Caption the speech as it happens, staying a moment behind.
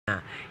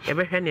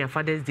ebe hwe ne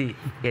Father's Day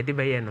ye de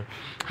beye no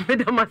me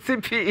da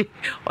masepi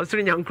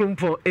osoro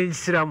nyankrumpo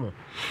enhyira mo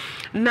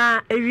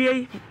na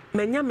ewie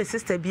menya me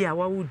sister bi a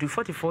wa would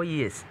 44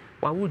 years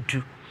wa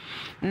would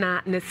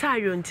na ne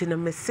sayo nti na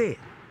me se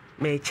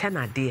me cha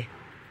na de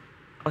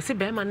o se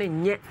be ma na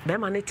nye be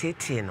ma na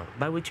tete no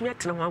ba wetumi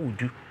atena ho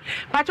awudu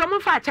pa cho mo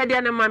fa acha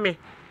de na mame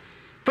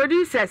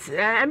producers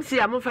MC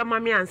amofa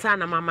mame ansa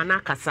na mama na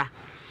kasa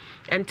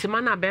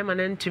entima na be ma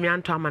na ntumi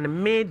anto ama na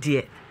me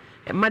de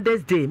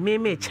Mother's Day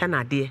me cha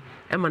na de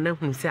e ma na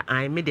hu se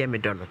ai me de me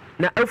do no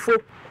na afo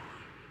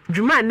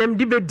dwuma nam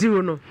di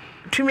bediwo no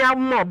tumi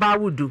ammo ba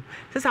wudu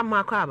sesa mo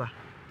akwa aba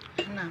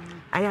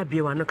aya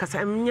biewa no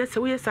kasa nya se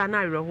we sa na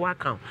awerho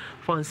account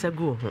for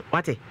nsagu ho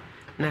wate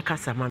na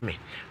kasa mame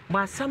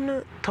ba sam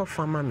no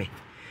tofa mame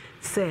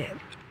say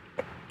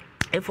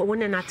if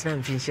one na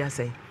tran finchia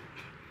say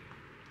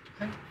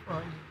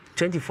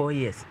 24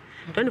 years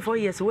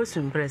we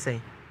soon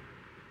present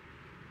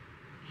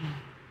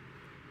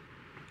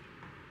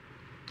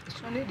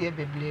so ne de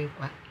beble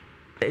kwa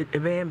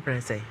be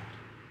empress ene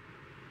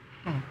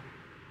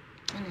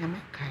me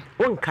kai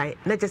won kai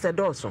na je se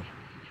doso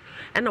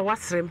ena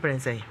wasre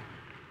empress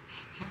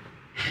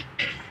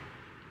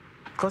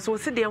cause we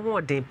see the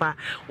ho den pa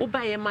wo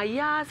ba ye ma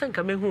ya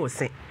sanka me hu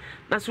ose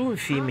na so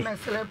mfi me na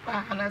sele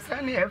pa na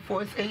sa ne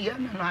efo se ye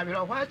me no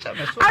abiro ho acha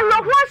me so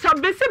alo ho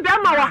acha be se be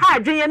ma wo ha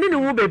adwen ye ne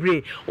wu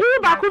bebre wo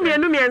ba ko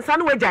mienu miensa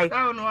no wajai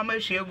sa no ma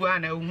hwegu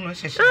ana hu no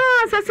hyehye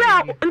se se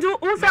nti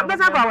wo sa be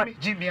sa ba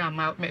jibi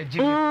ama me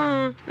jibi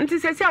nti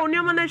se se wo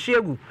ne ma na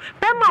hwegu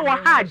be ma wo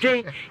ha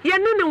adwen ye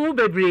ne wu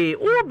bebre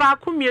wo ba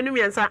ko mienu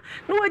miensa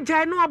no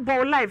wajai no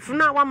abo life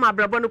na wa ma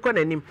brabo no ko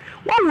nanim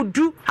wa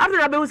wudu hafi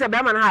na be hu se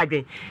be ma na ha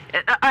adwen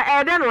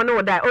den no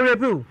no die o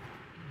rebu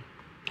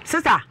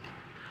sister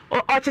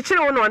o chichire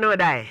wo no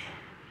die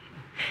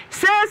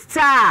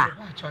sister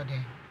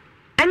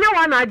enya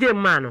wa na ade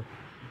ma no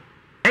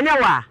enya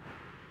wa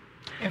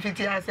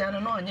enfiti ase ano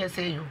no onye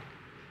se yo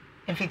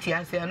enfiti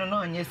ase ano no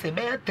onye se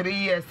be 3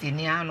 years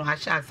ni ano ha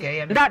sha ase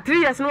ye that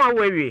 3 years no wa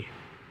we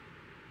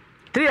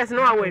 3 years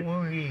no wa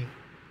we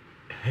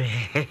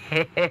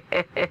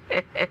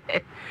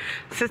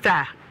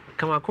sister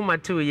kama kuma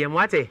tu ye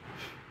mwate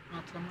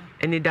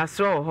eni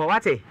dasro ho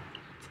wate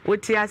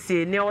woti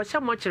ase ne o hye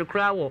mo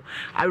kirikura wo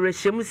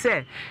awerehiem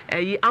se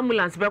yi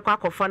ambulance be kwa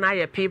akofo na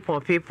ye people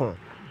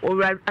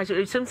o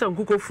ahyem san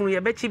kukofunu ye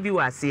be chi bi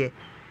wase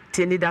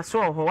ti eni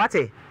dasro ho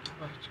wate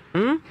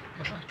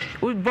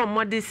we bom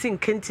medicine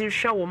kenti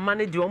hwe wo ma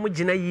ne de o mo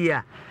gina yi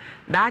a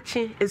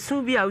daachi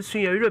esu bi a usu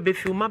ye wiro be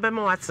fi ma be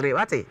ma watere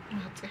wate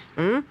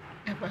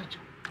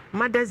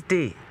Mother's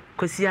Day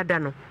kosi ada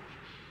no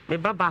me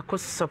baba ko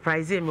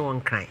surprise me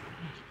won kan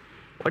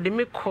or they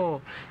make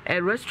call a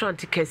restaurant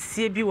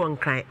kesi bi won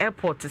kan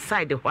airport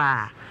side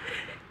hwa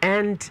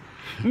and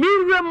me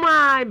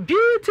my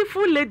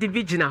beautiful lady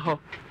bi gina ho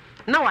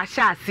na wa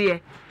sha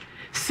ase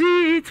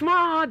sweet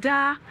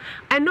mother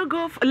I no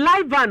go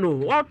live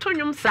bano or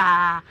tonyum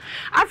sa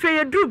afa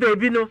ye do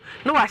baby no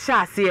na wa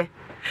sha ase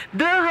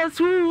the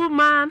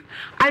woman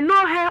I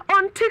know her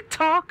on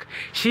TikTok,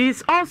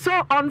 she's also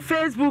on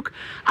Facebook.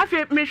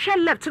 Afa me share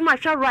left to my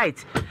share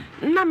right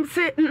nam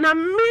say na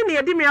me ne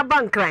yedi me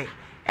abankran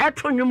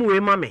etonyum we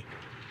mame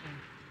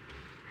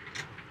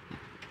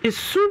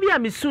isu bi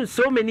amisun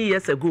so many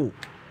years ago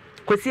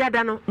kwesi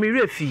ada no me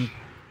refi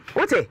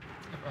wote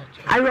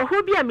ayo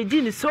ho bi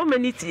amidi so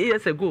many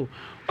years ago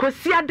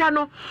kwesi ada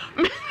no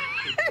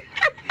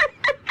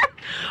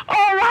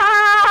oh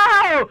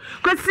wow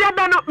kwesi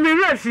ada no me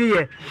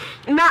refi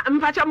na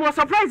mpacha mo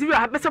surprise you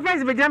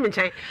surprise be jam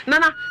nchen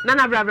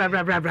nana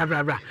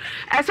bra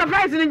a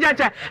surprise ni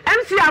jacha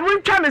MC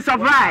amun twa me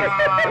surprise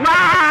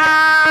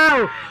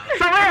wow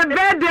so we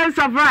birthday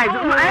surprise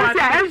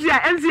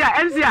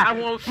MC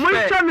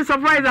mun twa me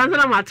surprise and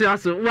na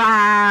Matiaso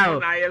wow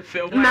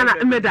nana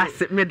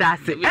medase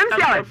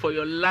MC for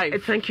your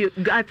life. Thank you.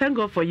 I thank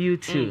God for you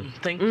too.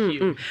 Thank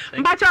you.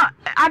 Mpacha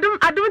I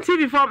don't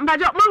TV for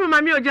mpacha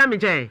mama mi o jam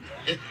nchen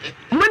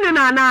mun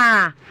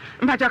na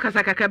mpacha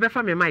kasaka be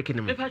fa me mic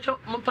ni mo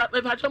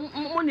Mepacho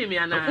money me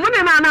ana.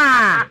 Money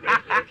na.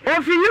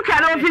 If you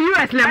can of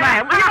US na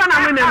buy. Money na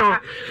money no.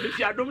 If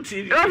you don't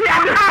TV.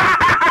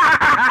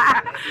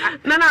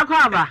 Nana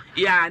kwaba.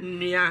 Ya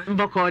nia.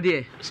 Boko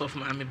de. So for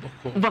me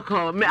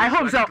Boko. I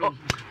hope so.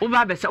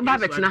 Oba bet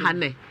na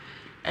hanne.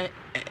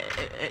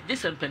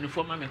 This is penny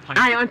for my point.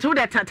 I until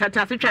that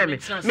try me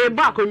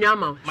back on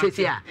yama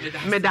sesia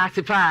me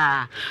dasi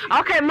pa.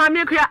 Okay,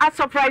 mama kria a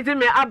surprising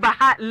me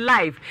aba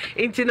live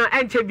into no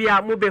enche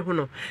bia mo be hu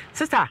no.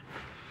 Sister,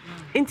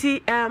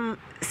 inti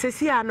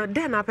sesia no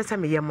den na pesa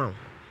me yema.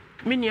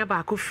 Me nua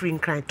ba ko free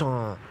nkran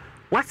ton.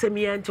 Wase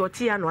me anti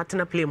oti ya no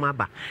atena play mo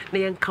aba. Na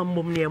yen kam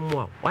mom ne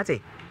mo.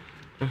 Wate?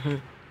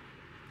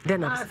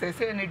 Then I say,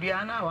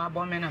 Nidiana, or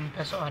Abomin and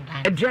Peso.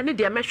 a journey,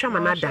 dear Mesha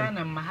Manada.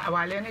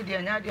 While any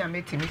dear Nadia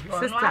meeting me,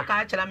 sister,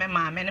 I tell my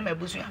mamma, and my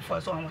bush for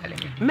so long.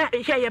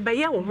 Here, by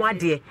you, one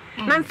dear.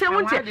 Nancy,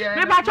 won't you?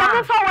 Maybe I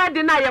don't forward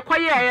deny your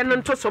quiet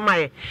and to so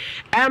my.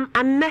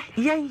 And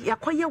ya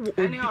quiet.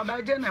 Any of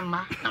my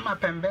gentleman, I'm a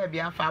pen baby,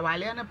 a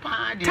while and a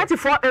party.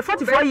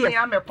 44 years.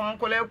 I'm a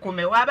conqueror, come,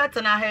 Wabbit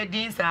and I had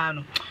this.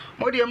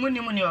 What do you mean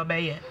you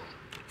obey?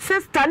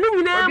 Sister, no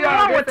name,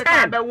 what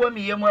time?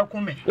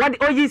 What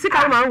oh, you see,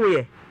 come on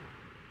with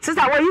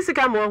Sister, what you see,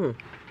 come on.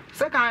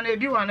 Second, I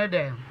do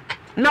another.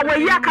 Now, where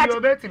you are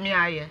bet me,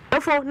 I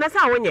for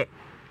Nasa on yet.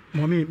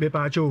 Mommy,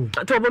 Bepacho.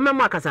 Tobo,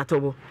 Mamma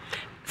Casatobo.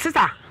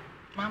 Sister,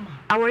 Mamma,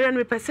 our young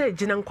repassage,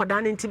 Jinan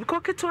Quadan in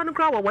Tibico to an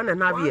crowd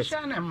 1.5 years.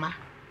 Shanama.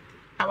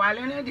 I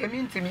will learn the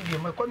mean to me, you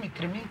may come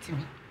to me to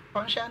me.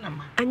 On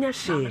Shanama. And yes,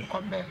 she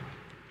come back.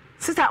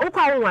 Sister, Oka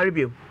won't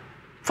worry you.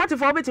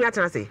 44 betting at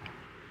us.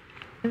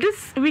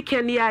 This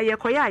weekend, yeah, you're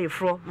quite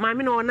for my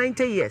minute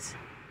 90 years.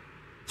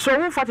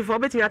 So, 44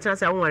 betting at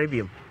us, I won't worry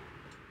you.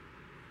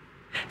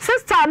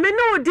 Sister, me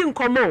no didn't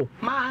come out.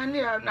 My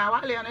now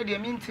I learn the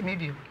mean to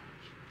me.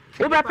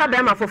 Ubepa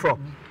Bema for.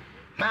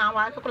 Now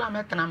I look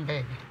like a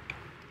baby.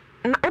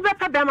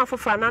 Ubepa Bema for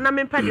fun, and I'm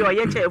in Paddy or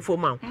yet for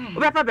mount.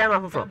 Ubepa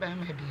Bema for.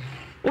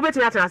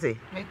 Ubetting at us,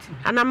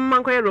 and I'm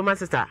Manquay Roman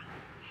sister.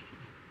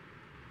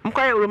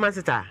 Mquay Roman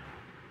sister.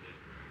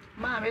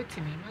 Ma met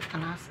me, what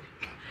can I say?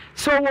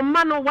 So,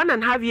 man,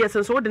 1.5 years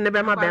and so the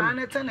never my bam.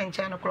 And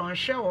China crown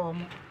show.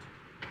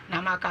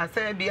 Namaka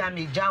say, be a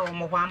me jaw,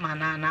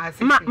 Mohamana.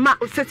 Ma,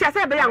 since I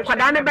said, be on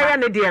Quadana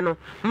Bayana Diano,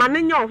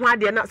 Maninho, why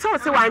dear not so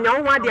I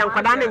know why dear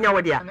Quadana in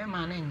your dear.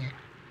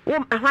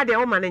 Why dear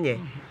woman in ye.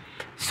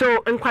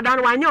 So, in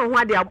Quadana, I know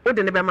why they are old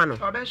in the Bemano.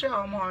 Or be sure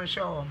on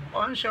show,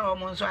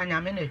 Monso, and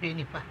I'm in a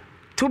pinipa.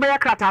 To be a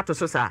cratato,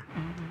 so, sir.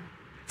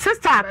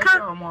 Sister,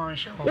 come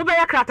who be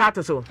a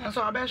cratato, so. And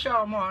so I be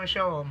sure more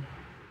show.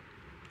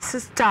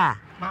 Sister,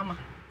 Mama,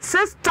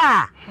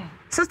 sister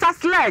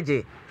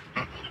Sledge.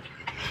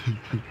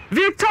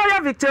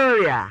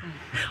 Victoria.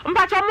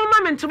 But your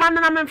mama to one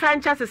and I'm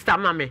French sister,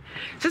 mammy.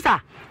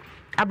 Sister,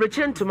 I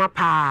return to my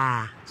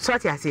pa. So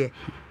I say,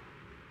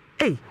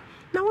 hey,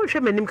 now we'll show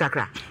me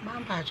Nimcacra.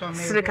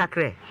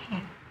 Sricacre.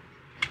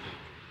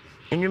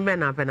 And you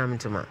men up and I'm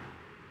to ma.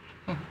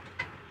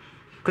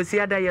 Because the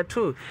other year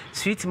too,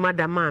 sweet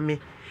mother, mammy.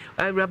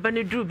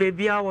 Rabani Drew,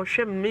 baby, I was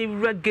shame me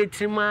rugged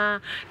ma.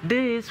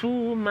 This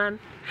woman,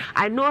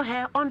 I know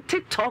her on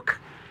TikTok.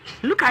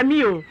 Look at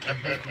me, oh.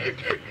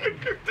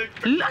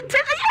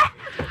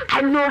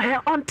 I know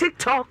her on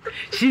TikTok.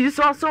 She's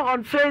also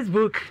on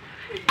Facebook.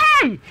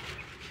 Hey!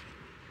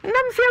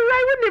 Nam say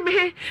right with him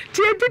here.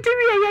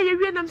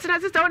 TV, I'm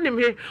saying sister on him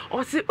here.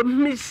 Or see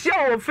me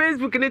show on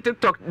Facebook and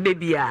TikTok,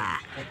 baby.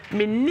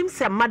 Me name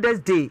say Mother's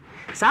Day.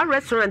 Sa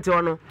restaurant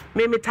ono.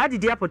 Me tadi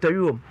dia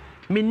potorium.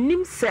 Me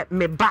nim se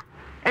me ba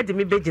e de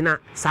me begina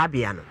saa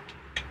bia no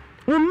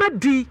wo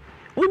madi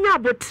wonya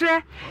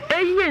abotre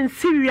ehie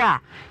nsiria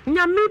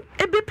nyame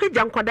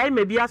ebepagya nkwadai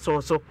ma bia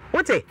so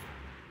wote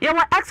ye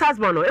wa ex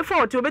husband no if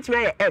what you betimi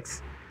aye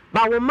ex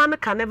but wo man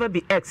can never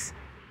be ex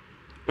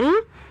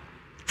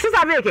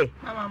sister beke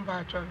mama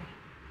mba cho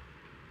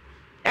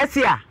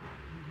esia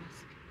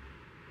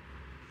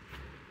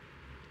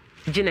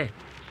jine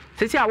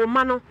sisi a wo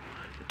man no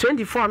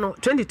 24 no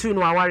 22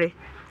 no aware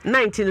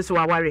 19 so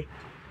aware.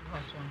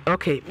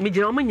 Okay, me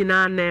jina omo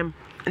nyina nam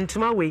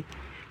ntuma we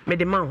me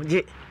de ma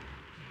je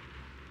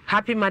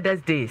Happy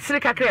Mother's Day.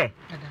 Srikakre.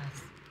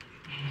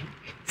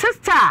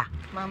 Sister.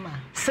 Mama.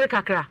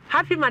 Srikakra.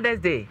 Happy Mother's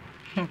Day.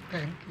 Thank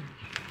you.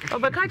 Oh,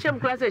 but can't you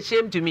class a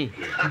shame to me?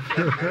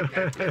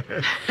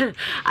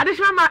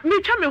 Adishama,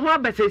 me try me ho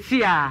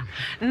abasesia.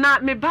 Na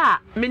me ba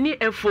me ni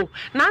efo.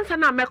 Na ansa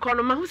na me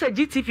kono ma hu se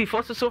GTV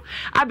for so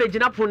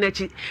abegina po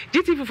nachi.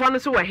 GTV for no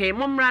so we he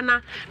momra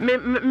na me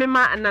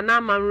ma na na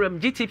ma nram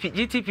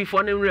GTV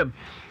for no nram.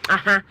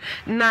 Aha.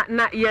 Na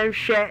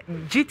yenhwe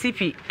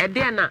GTV e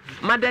de na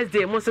Mother's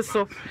Day mo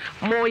so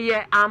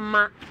moye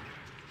ama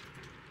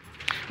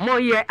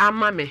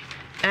me.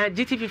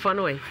 GTV for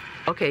no way.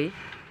 Okay.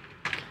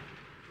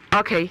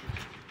 Okay.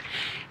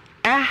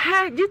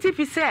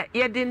 GTP say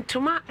ye din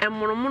tuma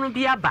emmono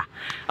bi aba.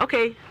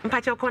 Okay,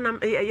 mpache ko na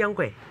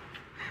yankwe.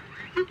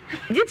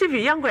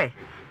 GTP yankwe.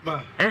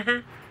 Ma.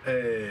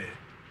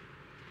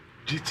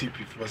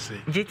 GTP for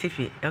say.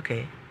 GTP,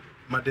 okay.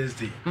 Mother's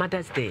Day.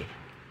 Mother's Day.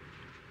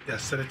 Yeah,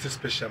 celebrate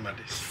special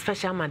mothers.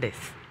 Special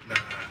mothers. Na,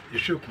 you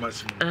show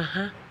Kumasi.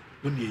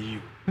 When you.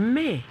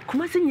 Me,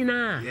 Kumasi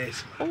nyina.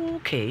 Yes.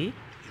 Okay.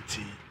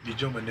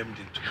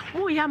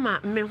 Oh, yama,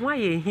 me why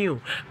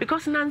you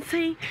because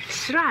Nancy,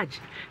 Shraj,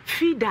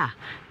 Fida,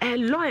 a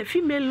lawyer,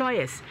 female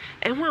lawyers,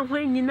 and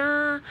when you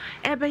know,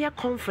 ever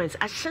conference,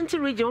 a Shanty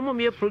region,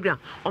 program,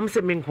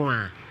 say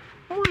Mingwa.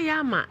 Oh,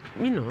 yama,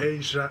 you know,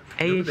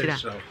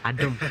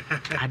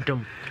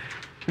 Adam.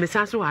 Miss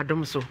Asu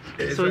Adam, so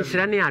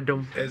Shirani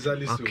Adam.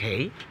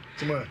 Okay.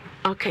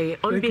 Okay,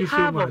 on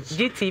behalf of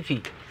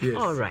GTV, Yes.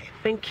 All right.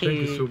 Thank you.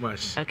 Thank you so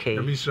much. Okay.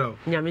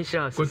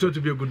 Nyamisha. Continue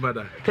to be a good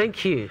mother.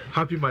 Thank you.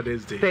 Happy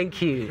Mother's Day.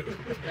 Thank you.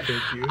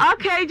 Thank you.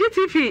 Okay,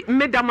 GTP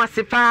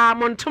medamasipa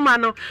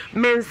montumano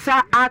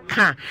mensa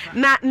aka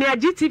na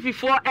GTP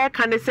for air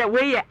can say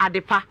we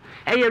adepa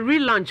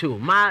relaunch o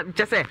ma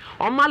just say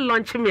o ma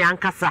launch me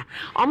ankasa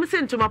o mo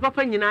say ntoma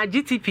papa nyina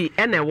GTP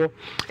enewo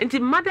nti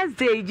Mother's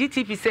Day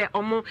GTP say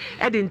o mo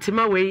ede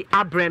ntima we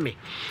abreme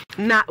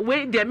na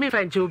we de me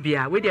fanche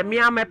obia we de me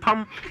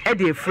amepam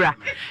ede efura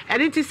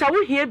ede nti sa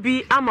wo hia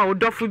bi ama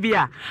odofo bi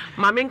a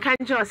ma me nka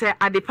nche say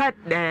adepa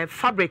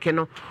fabric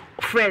no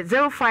fre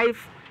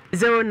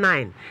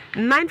 0509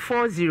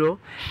 940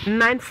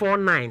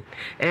 949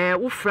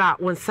 ufra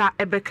wonsa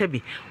ebeka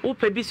bi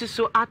upe bi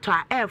suso ato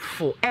a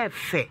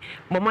efe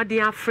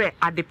momodin afre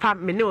adepa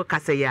mene o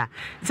kasaya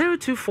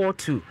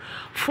 0242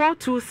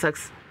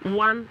 426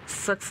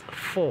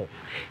 164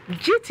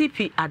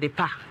 GTP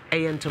adepa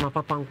eyentoma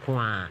papa nko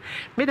a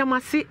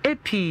medamasi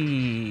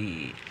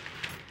epi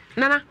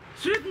nana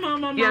Sweet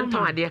mama,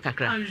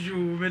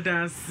 Anju,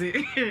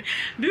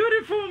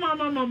 beautiful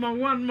mama,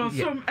 one more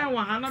some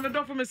ewa hana me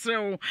do for me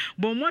srew.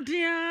 Bo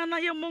modia na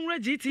ye mongra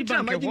GT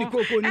bank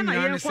e na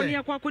ye kwoni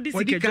akwa di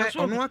sike so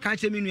ono aka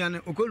che menu an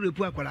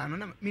okorepu akola no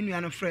na menu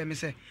an frɛ me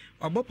sɛ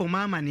obopo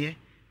mama ne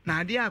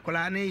na ade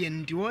akola na ye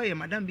ndi wo ye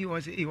madam bi wo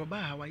se e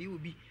oba ha wa ye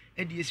obi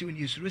ade esi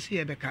oni esuro se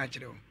ye be ka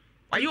kyerɛ wo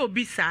waye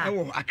obi sa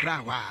ewo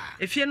akra wa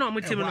efie na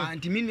omutim no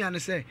anti menu an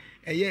sɛ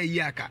eye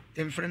yi aka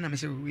emfrɛ na me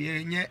sɛ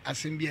ye nye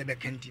asem bi e be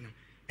kanti no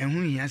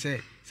ehun hia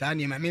sɛ saa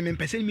ne ma me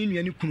mpɛsɛ menu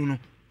an kunu no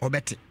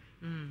obete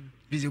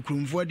bize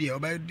kurumfo de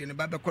oba de ne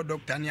ba be kɔ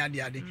doctor ne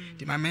ade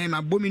ti ma me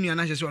ma bo menu an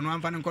ahye sɛ ono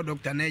amfa ne kɔ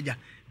doctor na agya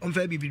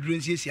omfa bibiduro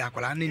nsiesie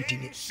akola na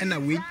ntini ɛna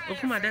we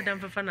okuma dada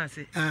mfafa na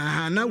se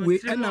na we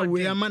ɛna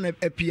we ama na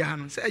apia ha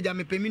no sɛ agya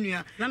me pɛ menu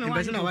an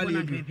mpɛsɛ na wale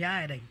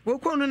edu wo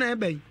kɔ no na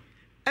ɛbɛn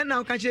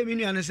ɛna ɔka kyerɛ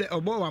menu an sɛ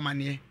ɔbɔ wa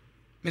mane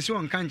me sɛ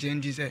ɔnka nkyɛ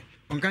nti sɛ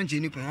ɔnka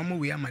nkyɛ ni kunu ɔmo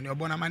we amane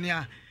ɔbɔ na mane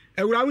a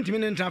ewura wo ntimi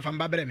ne ntra fa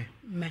mba brɛ me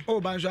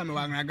o ba nso a me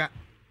wa ngraga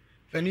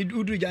fani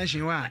udu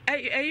junction wa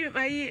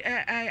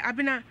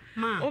abina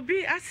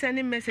obi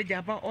asend message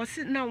about us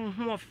na wo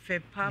ho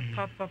ofe pa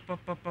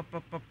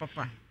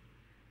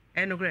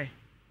enogre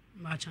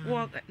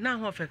wo na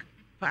ho ofe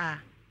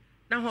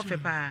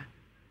pa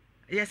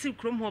yesi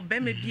krom ho be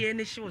me bie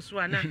ne hye so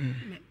ana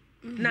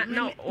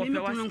na ope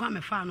was me kwa me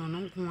fa no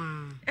nko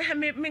a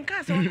me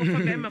nka se wo fa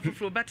be ma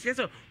foforo but yes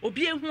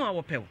obi ehu a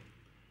wo pe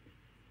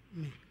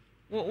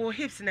wo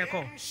hips na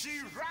ko so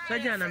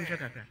ja na mhwe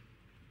kakra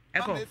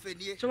eko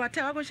so what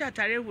I go share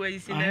tare hu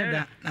ayisi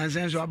na na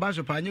senso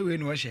abaso pa nye we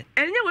no hye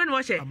enye we no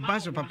hye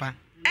abaso papa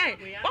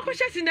what go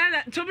share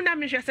sinala to me na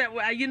me hwe say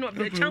ayi no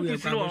be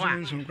chankus no wa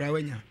nso nkra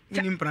wanya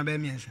ni mpra ba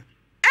miensa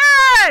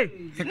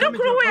no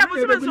kuru we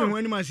abuso so no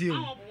ani masi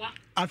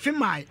afi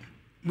mai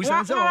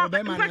busanse o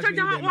be ma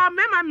na wa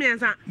mema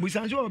miensa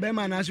busanse o be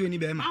ma na so ni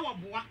be ma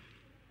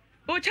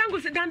o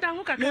chankus dandan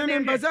ho kakra me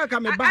mbasa ka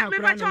me ba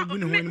akra na bu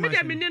ne ho ani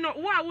masi me no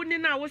wa wo ni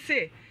na wo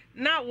say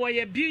na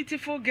woye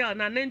beautiful girl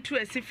na nentu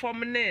esi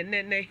form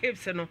ne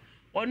hips no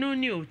onu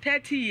new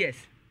 30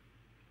 years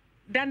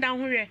dandan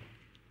hwe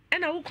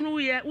ena wukunu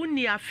ye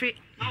wuni afe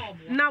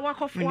na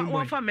wakofo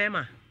wafa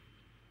mema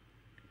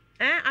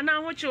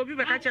ana ho che obi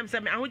beka chem se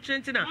me aho che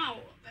ntina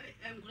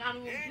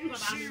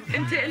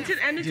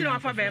enti na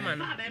wafa mema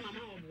no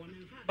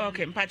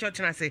okay mpacho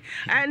tena se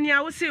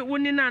ania wo se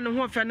wuni na no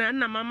ho fe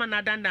na mama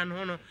na dandan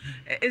ho no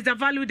is the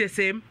value the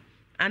same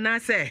and I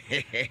say,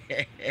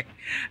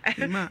 I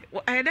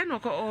don't know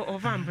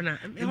of Vampana.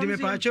 Ndi me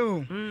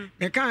pacho.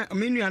 Me ka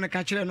menu an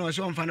ka kire no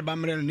so on fa ne ba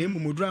mre no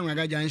mumudura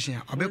ngaga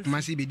janhia obekuma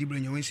se be dibro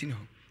nya wansi no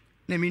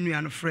na menu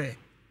an frɛ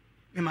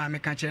me ma me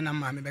ka kire na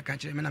ma me be ka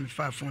kire me na me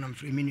fa phone na me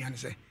frɛ menu an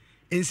se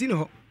ensi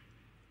no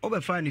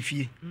obefa ne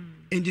fie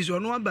enji so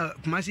no aba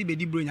kuma se be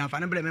dibro nya fa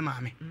ne bre me ma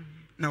me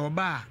na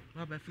oba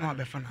na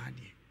obefa na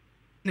ade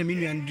na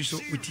menu an du so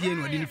otie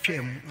no ode ne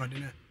twam ode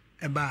na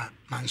eba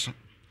manso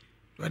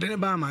wadene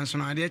ba man so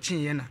na ade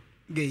chinye na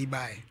gei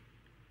bae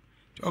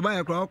to oba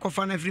ya kro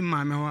kofa na firi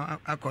maame ho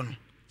akono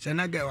se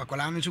na ga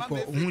wakola no so ko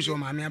ohun so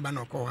maame aba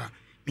na ko ha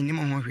minim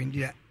ho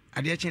hwendi a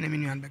ade chin na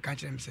menu an be ka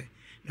kire me se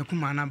na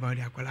kuma na ba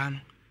ode akola no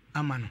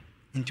ama no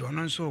nti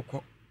ono nso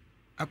ko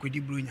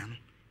akodi bronya no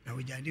na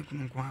wojade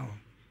kunu nko ha ho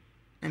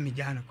na mi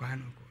ja na kwa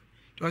no ko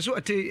to so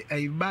ate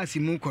ai ba si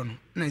mu ko no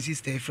na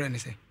sister friend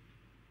se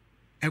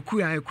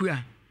akua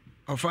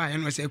ofa ya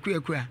no se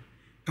akua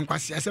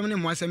nkwasi asem ne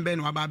mo asem be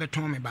na waba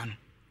beton me ba no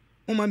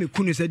uma me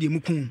kunu se de mu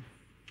kun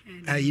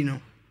ayi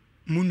no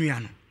munua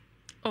no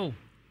oh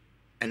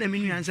ena me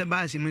nua nse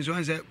ba si mu so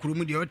nse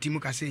kurumu de otimu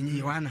kase nyi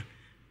yohana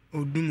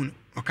odumu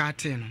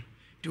okate no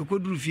ti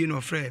okoduru fie no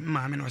ofre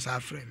ma me no sa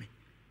afre me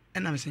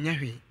ena me se nya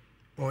hwe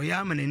o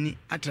ya manani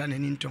atra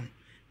nani nton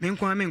me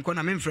nko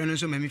na me mfre no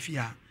so ma me fie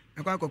a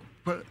me kwa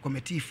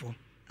committee for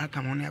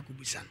aka mo na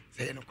akubusa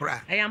se no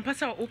kra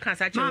ampasa o kan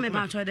sa che ma me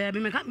ba cho de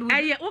me ka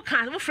o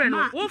kan wo friend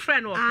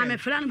me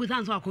friend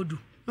busan so akodu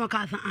no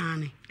ka sa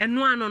ane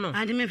eno ano no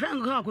and me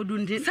friend go akodu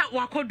ndi sa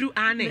wakodu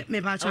ane me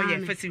ba cho oh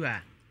yeah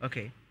festival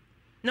okay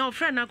no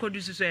friend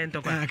akodu so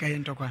entokwa aka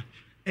entokwa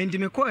enti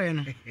me koe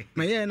no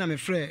me ye na me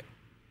frɛ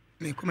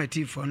me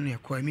committee for no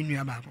koe me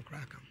nua ba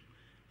akokra ka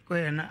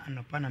koe na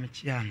anopa na me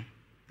chia no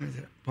me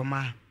se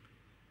poma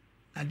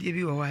adie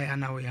bi wo wa ya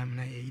na wo yam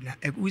na ye na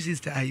e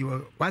sister ayi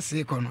wo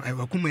wase ko no e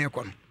wa kuma ye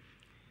ko no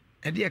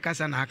e de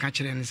kasa na aka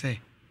kire ne se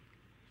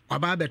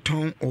waba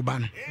beton oba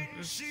no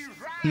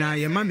na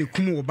ye ma me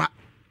kum oba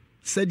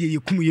sɛdeɛ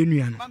yɛkum yɛ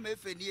nua no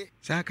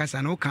saa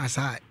kasa na woka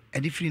saa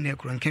ɛde firi no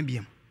akuro nka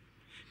biam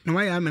na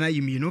wayɛ amena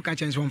yɛ mmienu woka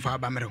kyɛn sɛ wɔmfa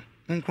aba mmerɛ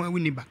nko a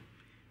wonni ba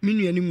me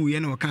nua no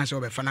muyɛ na wɔka sɛ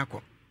wɔbɛfa no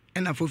akɔ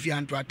ɛna fofi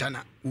anto ata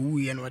na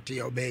wɔwuyɛ no wɔte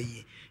yɛ ɔbɛɛ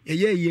yie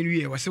yɛyɛ yie no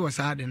wie wɔse wɔ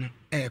saa de no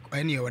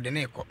ɛne wɔde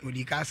ne ɛkɔ na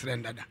ɔdi ka asrɛ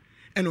no dada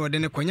ɛna wɔde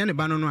ne kɔnyɛ ne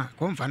ba no no a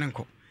kɔmfa ne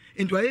nkɔ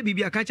nti wayɛ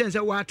biribi a ka kyɛn sɛ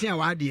wɔate a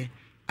wɔadeɛ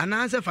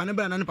anaasɛ fa ne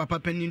bra na ne papa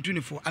pani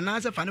ntunifo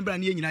anaasɛ fa ne bra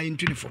ne yɛ nyinaa yɛ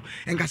ntunifo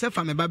ɛnkasɛ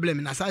fa me bablɛ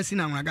me na saa si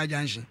na ahonaga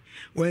gyanhye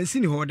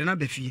wɔansi ne hɔ wɔde no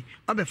abɛfie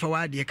ɔbɛfa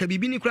waadeɛ ka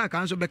biribi ne kora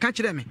ka nso bɛka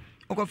kyerɛ me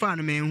wokɔfaa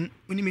no manhu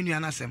woni me nua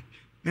no asɛm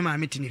me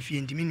maame te ne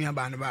fie nti me nua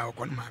baa no baa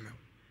wɔkɔ no maame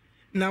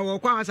na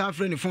wɔkɔ a wasa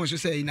afrɛ ne fon so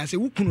sɛ na sɛ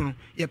wokunu no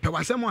yɛpɛ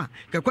w'asɛm a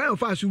kakwa yɛ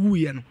ɔfaa so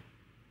wuyɛ no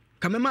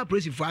ka mɛma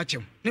apolisifoɔ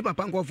akyɛw ne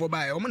papa nkɔfoɔ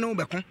baɛ ɔmo ne wo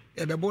bɛko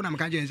yɛbɛbo na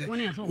meka kyerɛ sɛ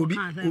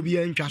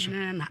obiaa ntwa so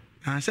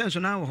sɛ nso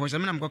na wɔ hɔ sɛ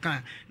menam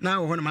kɔka na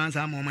wɔ hɔ no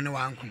mansa ma ɔmo ne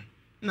wanko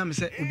na me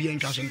sɛ obiaa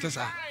ntwa so nte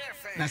saa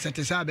na sɛ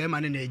te saa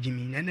bɛrima ne na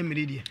agyimi na ɛne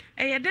mmere deɛ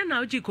ɛyɛ dɛn na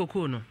wogye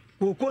kokoo no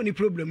kokoo ni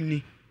problem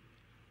ni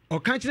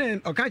ɔka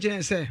kyerɛ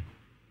sɛ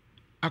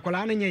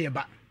akwaraa no nyɛ yɛ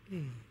ba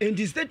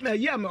enti statement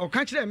yi a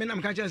ɔka kyerɛ me na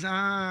meka kyerɛ sɛ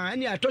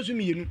ɛne atɔ so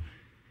mmienu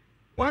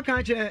waka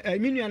kyerɛ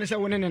me nua no sɛ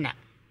wo ne ne na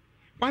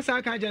wasa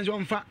aka kyerɛ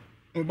sɛ ɔmfa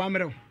ɔba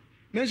mmerɛ wo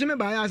me nso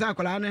mebaeɛ a sɛ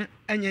akwaraa no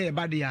ɛnyɛ yɛ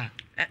ba deɛ a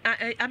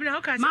abena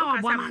woka ma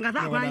wɔboa mankasa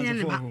akora nyɛ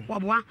ne ba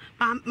wɔboa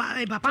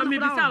papa no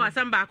mebisa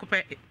wasɛm baako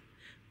pɛ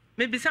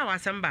mebisa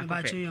wasɛm baako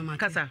pɛ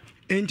kasa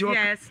enti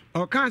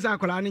ɔka sɛ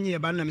akwaraa no nyɛ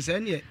yɛ ba no nam sɛ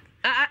ɛneɛ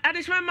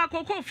additional ma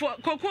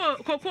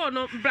koko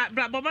no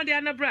bra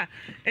bomade na bra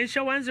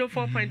ensure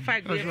 104.5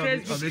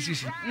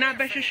 Facebook na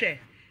behwehwe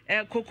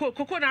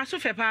koko na so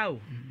fe pa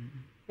o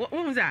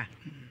wo za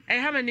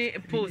how many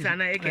posts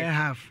ana eke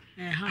half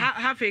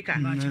acre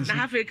na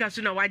half acre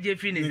so na waje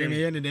fi ne dem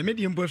ye ne dem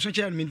medium po so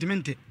chair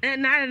mintimente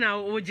na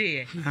oje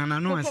ye na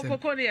no asem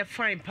koko ne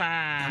fine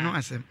pa no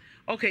asem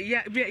okay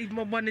yeah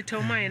mo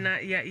monitor mine na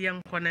ya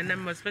nkona na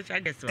mo special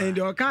guest and the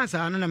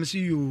okansa no na me see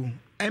you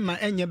ema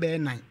enye be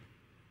nan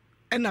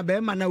ena be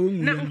ma na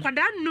wonwu na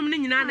nkwada nnum ne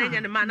nyina na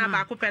enya ne ma na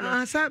baako pɛ no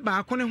asa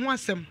baako ne ho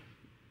asɛm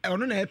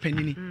ɔno na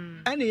ɛpanini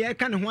ɛne yɛ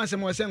ka ne ho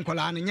asɛm wɔ sɛ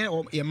nkwala no nyɛ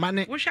yɛ ma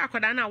ne wo hwɛ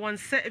akwada na wɔn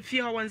sɛ fie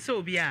hɔ wɔn sɛ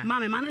obi a ma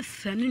me ma ne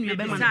sɛ ne nua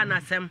bɛ ma na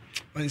asɛm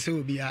wɔn sɛ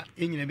obi a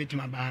ɛnyina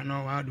bɛtuma ba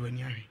na wa do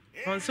ani ahwe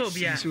wɔn sɛ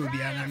obi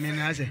a na me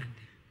na asɛ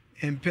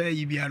empɛ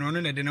yi bia no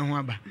ɔno na de ne ho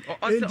aba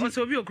ɔsɛ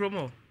obi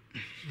okromo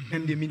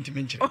ɛnde minti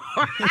menkyerɛ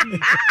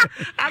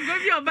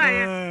agobi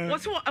obaye wo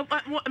so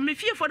me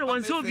fie for the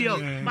one so bi o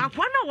ba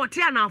kwa na wote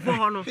anafo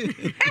hɔ no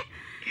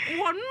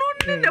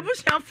wɔno ne na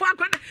busuafo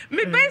akwa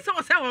me bɛyi sɛ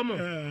ɔsɛ wɔ mo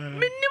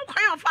menim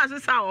kwan yɛ ɔfa so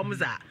sa wɔ mo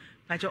za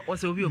ba kyɛ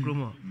ɔsɛ obi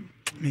okromo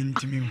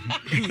minti me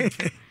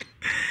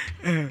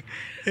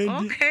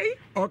okay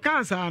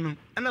ɔka saa no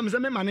ɛna me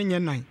sɛ me ma ne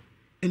nyɛ nan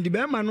ndi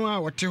bɛma no a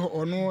wɔte hɔ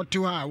ɔno te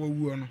hɔ a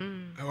wɔwuo no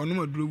ɔno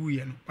maduro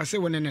wuyɛ no ɔsɛ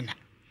wo ne ne na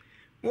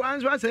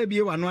wanso asa bie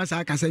wano asa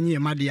aka sɛ nyɛ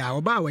ma de a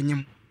ɔba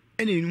wanyam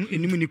ɛna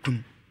enim ne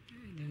kunu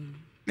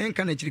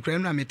menka na kyiri kra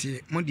no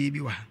amete mo de bi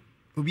wa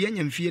obi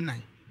anya mfie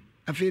nan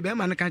afei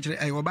bɛma no ka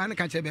kyerɛ ɔba no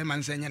ka kyerɛ bɛma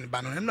no sɛ nyɛ ne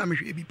ba no na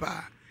mehwɛ bi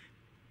pa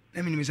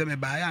na menim sɛ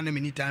mebaa ya na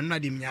menita no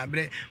de menya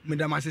brɛ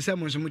medam ase sɛ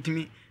mo nso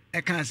mutumi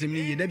ɛka asɛm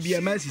ne yɛ da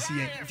bia ma asisi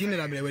yɛ nti ne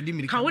da brɛ wadi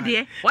mirika ka wo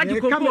de wadi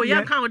koko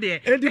ya ka wo de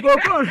enti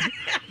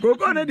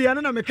koko no de ya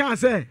no na meka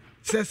sɛ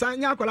sa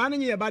nya akwala no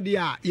nyɛ ba de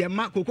a yɛ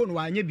ma koko no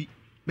wa anya bi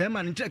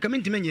bɛma no ka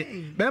mentime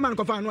nyɛ bɛma no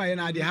kɔfa no ayɛ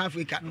na ade half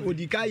acre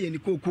odi ka yɛ ni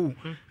koko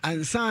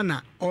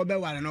ansana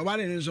ɔbɛware na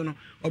ɔware no nso no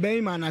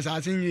ɔbɛyi ma na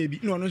asase nyɛ bi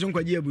na ɔno nso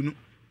nkwaji abu no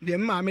de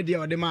ma me de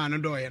ɔde ma no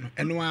dɔɔyɛ no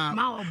ɛno a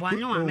ma ɔbɔ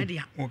anyo ma me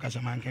de o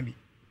kasa man kan bi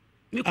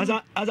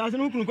asa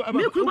no kunu ko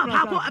me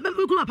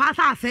kunu pa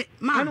asase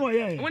ma ano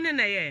yɛ woni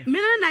na yɛ me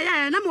na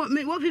yɛ na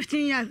mo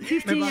 15 years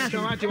ba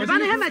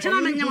ne he me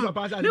chena me nyam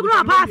me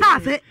kunu pa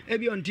asase e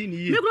bi onti ni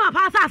yi me kunu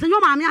pa asase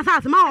nyo ma me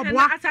asase ma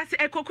ɔboa asase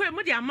ekoko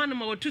mu de ama no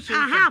ma wotu so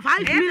aha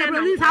 5 million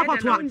bro ni sa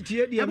akɔtoa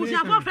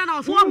abusia fo frɛ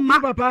na ɔso ma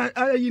papa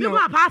ayi no me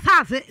kunu pa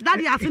asase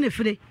daddy ase ne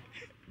fire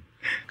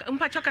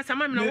mpa choka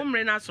sama me na wo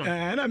mre na so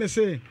na me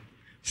se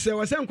sɛ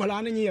wɔsɛ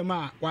nkwalaa no nyɛ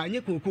ma a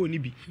wanyɛ kokoo ni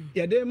bi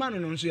yɛde ma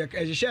no nso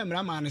yɛhyehyɛ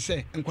mmara ma no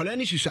sɛ nkwalaa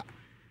no susua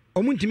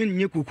ɔmo ntimi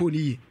nyɛ kokoo ni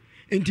yie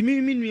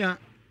ntimi mi nua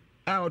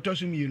a ɔtɔ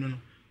so mmienu no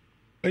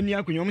ani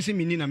akonnwa ɔmo sɛ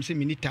mini nam sɛ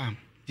mini tam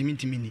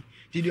ntimi ni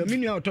nti deɛ mi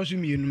nua ɔtɔ so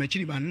mmienu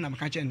makyiri ba no nam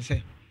ka kyɛn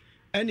sɛ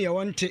ɛne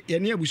wɔnte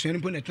yɛne abusua no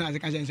mpo na tena ase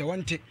ka kyɛn sɛ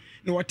wɔnte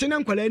na wɔte na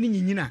nkwalaa no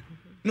nyinyina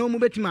na ɔmo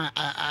bɛtumi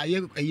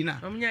ayɛ ayi na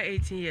ɔmo nya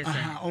 18 years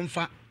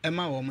ɔmfa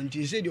ɛma wɔn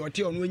nti sɛ deɛ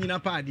ɔte ɔno anyina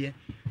paadeɛ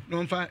na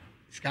ɔmfa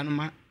sika no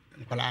ma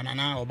nkwala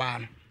na oba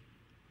no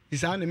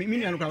isa na me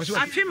nua no kwa so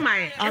afi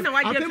mai na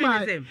waje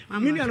fi them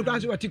me nua no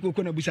kwa so wati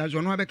koko na busa so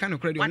no abeka no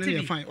credit on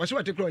ne fine so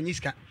wati kro onyi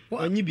sika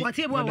onyi bi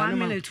wati bo 1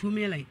 million 2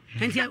 million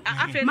enti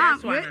ma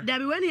da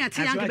bi when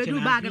yati yanke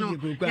bedu bag no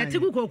yati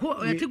ku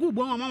koko yati ku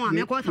bo mama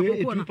me ko sa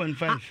koko no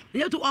 2.5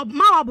 yetu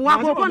ma obo wa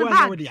koko no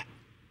bag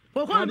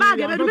koko bag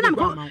bedu mi na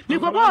mi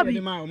ko bobi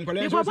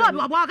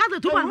obo ka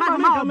 2.5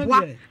 ma obo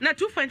na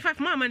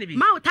 2.5 ma ne bi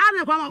ma ta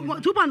ne kwa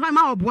 2.5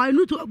 ma obo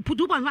nu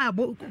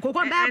 2.5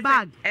 koko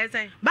bag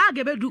bag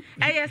bedu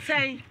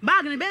sen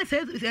bag ne be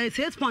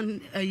 6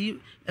 point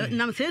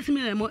na 6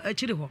 million mo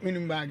achiri ho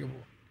minimum bag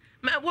bo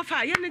ma wo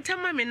fa ye ne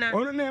tema me na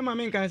ono na ma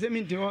me nka se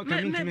minti o ka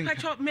minti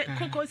me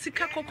koko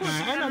sika koko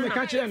ana me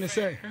ka kire ne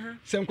se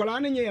nkwala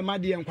ne nye ma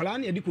de nkwala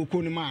ne de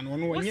koko ne ma no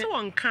ono wonye wo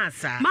won ka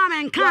sa ma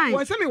me nkan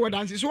wo se me wo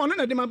dance so ono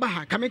na de ma ba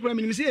ha ka me kura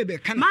minim se e be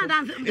kan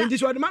enti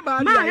so de ma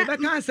ba de be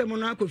kan se mo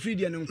na ko free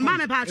de ne nko ma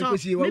me pa cho me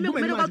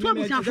ko to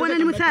busiafo na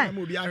nim se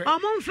o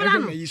mo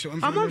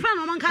mfra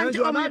no mo nkan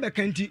o ma be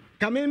kanti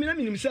ka me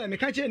minim se me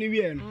ka kire ne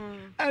wie no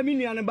a me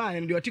nua ne ba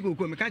ne de oti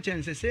koko me ka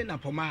kire se na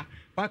poma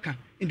waka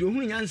ndi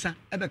ohunu nyansa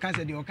ebe ka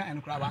se de oka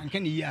en kura wa nke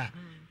ne yi a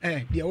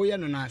de wo ye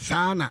no na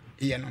saa na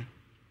ye no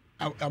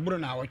aburo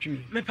na awotwe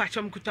me pa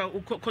chom kuta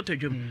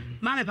kotodwom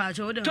ma me pa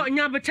cho de to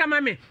nya beta ma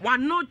me wa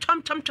no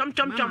chom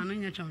ma no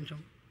nya chom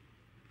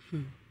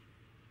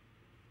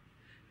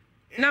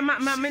na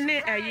ma me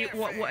ne ayi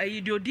wo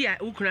ayi de odi a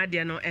ukuna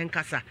de no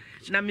enkasa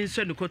na me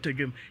nso ne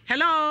kotodwom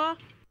hello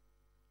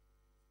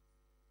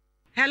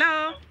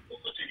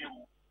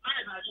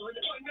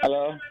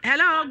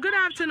good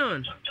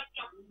afternoon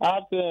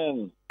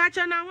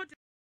Acha na what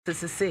to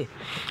say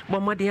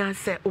bomodi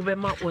answer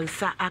obema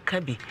wonsa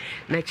aka bi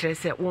na kire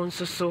se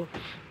wonsoso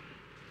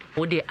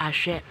wo de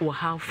ahwe wo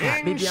half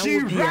baby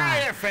awo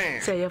bia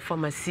say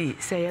pharmacy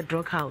say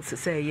drug house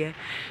say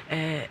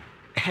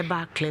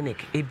herbal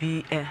clinic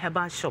ebi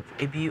herbal shop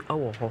ebi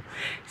owo ho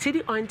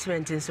city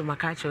ointment nso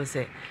makacho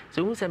say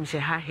so hu sam she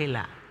ha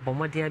hela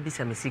bomodi abi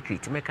sam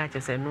secret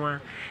makacho say no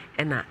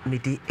na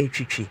medi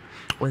etwitwi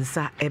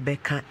wonsa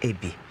ebeka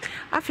ebi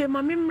afi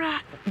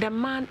mamimra the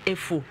man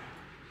efo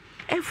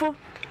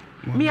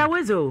mi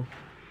awezo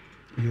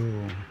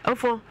yo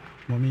ofo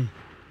mommy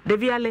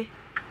deviale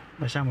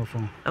bashamo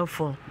fon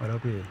ofo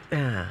oraku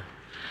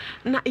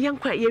na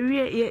yankwa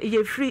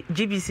ye free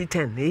GBC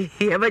 10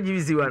 ye ba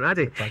GBC 1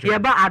 ate ye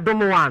ba adom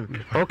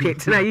 1 okay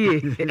tena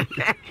ye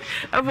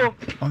ofo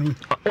mommy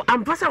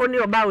am pasa woni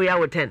oba we ya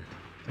 10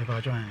 e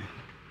ba join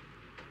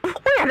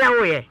o ya da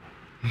we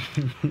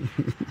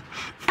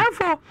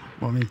ofo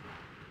mommy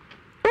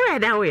o ya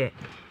da we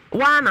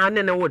wa na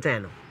ne wo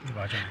 10 no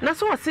na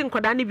so wose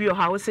nkoda ne bi o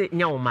ha wo se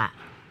nya wo ma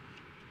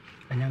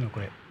anya no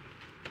kore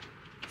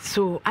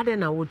so ade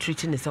na wo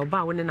treat ne so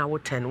ba wo ne na wo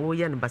 10 wo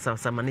ye ne basa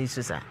sama na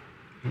isu sa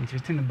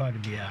interesting about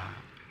bia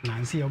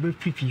nansi obe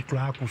fifi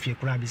kura ko fie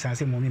kura bi sa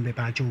se mommy be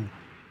pa cho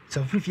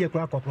so fifi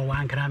kura ko wa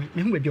ankara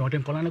me hu be bi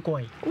odin kola ne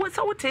koy wo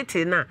sa wo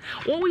tete na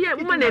wo ye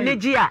ma na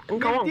energy a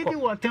nka won ko didi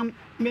wo tem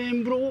me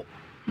mbro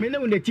me na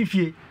wo na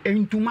tifie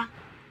entuma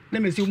na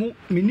me se mu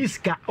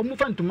miniska o mu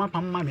fa ntuma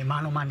pam ma me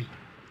ma no mami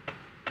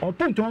o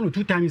ponto no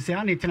 2 times say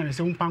ana tena me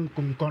se umpan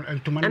kom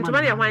ntuma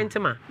ntuma ya hwan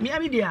ntuma mi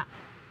abi dia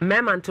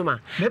mema ntuma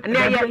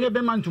na ya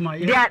be man ntuma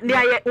dia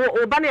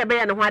o ba na ya be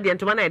ya ne ho ade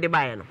ntuma na ya de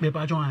ba ya no be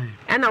pa jo an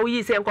na wo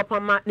yi se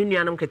nkopam ma ne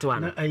nuanom ketewa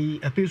no ai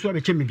apeso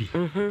abe chemi bi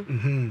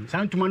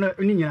sa ntuma na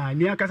ni nyina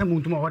mi aka sa mu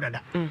ntuma ho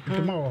dada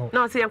ntuma ho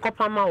na se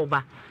nkopam ma wo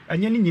ba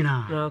anya ni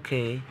nyina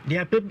okay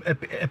dia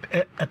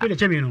ape de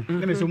chemi no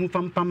na me se mu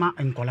pam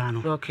enkola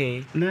no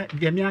okay na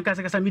dia mi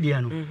aka sa media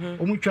no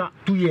o mu twa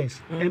 2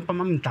 years empam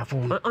ntafo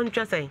no on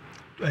twa say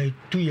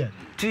 2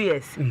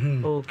 years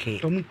okay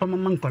to mu pam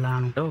enkola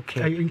no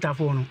okay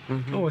ntafo no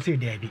o se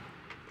dia bi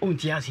o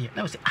nti ase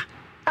na o se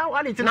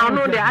ade na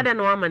no de ade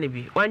no ama ne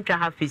bi wan twa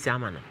half piece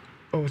ama no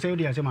o se o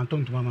dia se man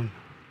tontuma man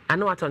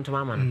ano atontuma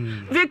ama no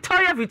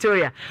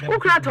Victoria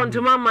ukra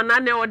tontuma ama na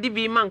ne odi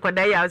bi man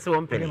kwada ya se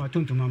won pele ma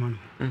tontuma ama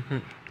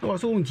no o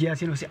so nti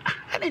ase no se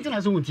ade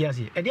tina so nti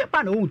ase e de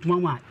pa na o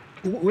ntuma ma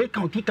we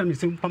kan tuta mi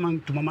se pam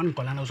ntuma man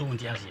kola na so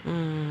nti ase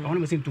ona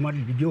me se ntuma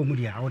de bi o mu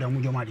dia o da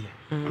mu jo ma de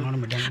ona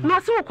me dan no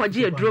so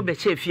kwaji eduro be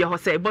che fie ho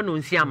se ebo no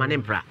nsi ama ne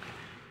mpra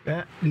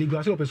ni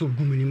gwa so person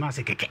gumini ma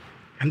se keke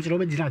am se lo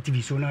be dina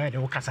TV so na de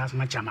o kasa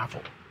ma chama fo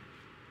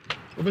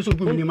o be so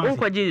gumini ma se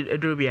kwaji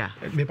eduro bia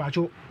be pa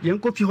cho yen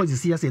ko fi ho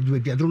si ase eduro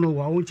bia eduro no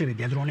wa o chere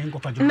bia eduro no en ko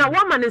fa jo na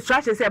wa man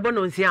instruction se ebo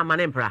no nsi ama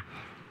ne mpra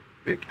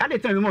ade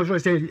time mo so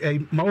se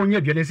ma o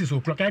nya bia na si so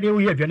kro ka de o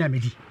ya bia na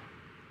medi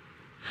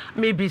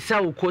maybe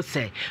sa uko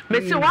say me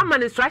say one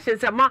man instruction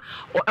say ma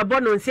ebo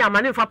no nsi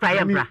ama ne fa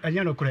prayer bra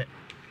anya no kure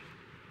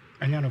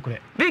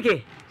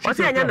big o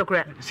say anya no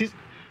kure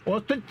o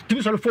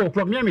timi so 4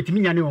 o'clock me ameti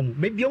nya ne o mu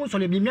be o so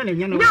le bi me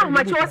nya no nya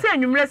ma che o say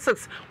anwumre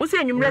 6 o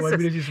say anwumre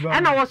 6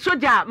 e na o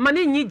soja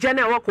mani nyi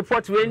jana wa ko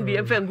port we nbi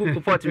enfa ngu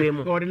ko port we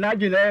mu o na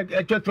ji na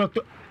etro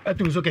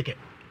etu so keke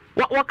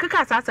wa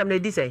kaka sa asam na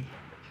di say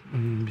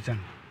bisan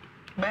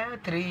By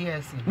 3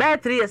 years. By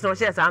 3 years no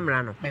share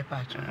samra no. Me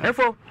patch.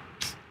 Efo.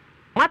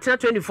 What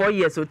 24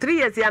 years so 3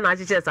 years ya na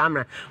share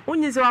samra.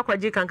 Unyi se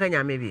wakwaji kanka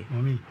nyame bi.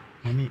 Mami.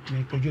 Mami,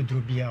 me kojo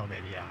drobia o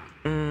baby ya.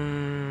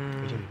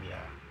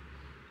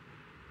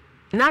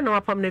 Na na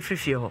wapam na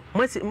frifie ho.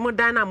 Mo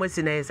dan na mo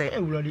si na yesa. E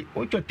wurade,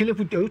 o to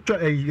telephone o to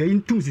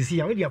intum sisi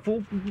ya, we dia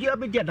fo dia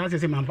be dia dance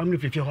se man pam na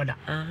frifie ho da.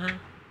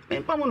 Me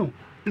pam no.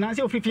 Na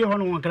se o frifie ho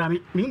no won kra me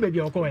baby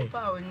o ko e.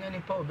 Pa o nya ni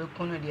pa o be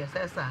kunu dia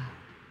sesa.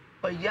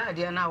 O ya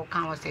dia na o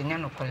kan o se nya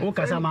no ko. O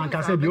kasa man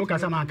kasa bi, o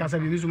kasa man kasa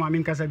bi, bisu ma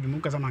min kasa bi, mo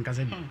kasa man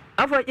kasa bi.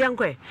 Afo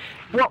yankwe.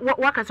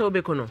 Wa kasa o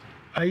be kunu.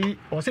 Ai,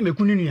 o se me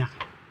kunu nua.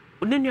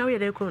 Oni nua we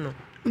de kunu.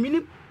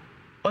 Mini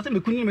o se me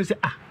kunu me se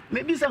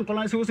me bi san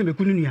kolan se o se me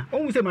kunu nua.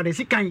 O mu se ma de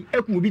sikan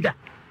eku obi da.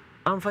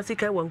 Amfa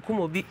sika wankum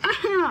obi.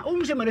 O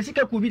mu se ma de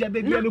sika ku obi da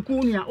be bi me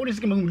kunu nua. O de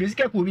sika ma mu de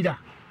sika ku obi da.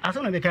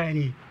 Aso na be kan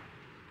ni.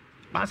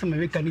 Ba se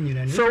me ka ni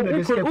nyina ni. So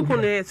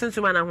ukunu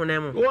sunsuma na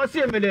honam. O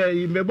se me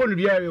de me bolu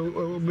dia.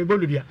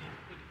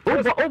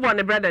 O bo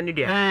ne brother ni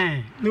dia.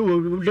 Me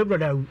wo de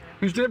brother wu.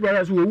 You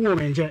brother so wo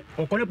me nche.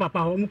 O ko ne papa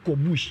ho mu ko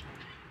bush.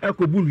 E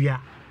ko bulu ya.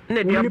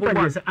 Ne dia bo.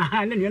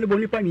 Ne dia bo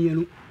ni pa ni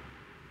enu.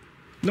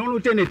 No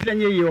tene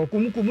tranye ye o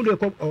kumu de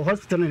ko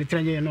hospital ne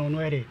tranye no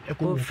ere e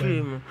ko o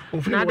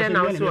na de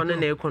na so no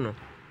na e kuno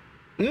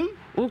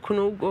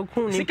ukunu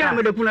okunu sika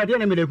me de kunu ade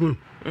na me de kunu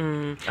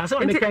aso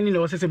me kan ni na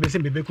o se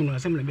be be kunu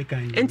asem na me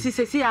kan ni enti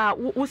sesi a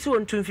wo si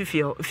won tun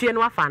fifie fie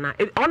no afa na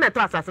o na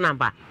to asase na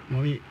mba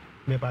mo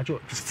me pa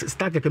cho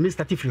start ke me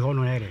start free ho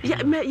no ere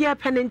ya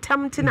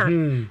penentam tina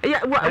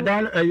ya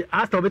dan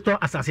after beto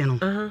asase no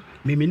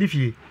me ni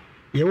fie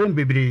ye won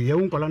bebre ye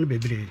won kola no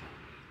bebre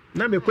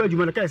na me kwa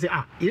adwuma na kai say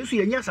yesu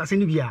ye nya asase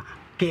ni bia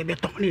ke be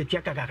to na ye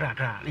tua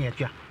kakrakra na ye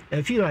tua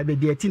e fi ra be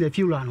de ti na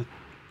fi ra no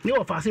ni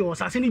o fa say o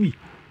asase ni bi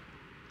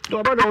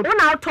do ba do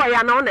una to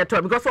ya na ona to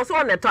because so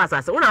ona to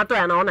asase una to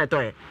ya na ona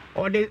to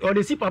o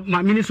de si pa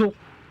ma mini so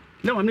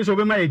na ma mini so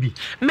be ma e bi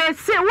me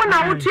say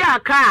una wo tua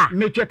aka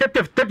me tua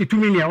 32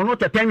 million o no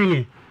tua 10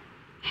 million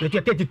me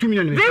tua 32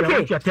 million me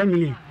tua 10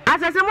 million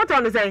asase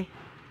moto no say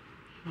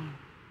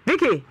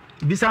Vicky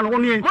bisa no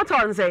woni moto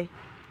no say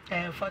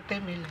 40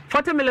 million.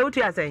 40 million what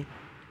you say?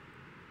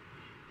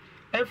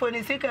 For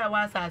the sika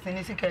was as in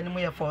the sika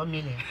no 4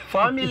 million.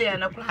 4 million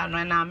na kula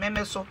no na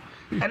meme so.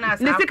 Na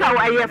sa sika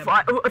wa ye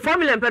 4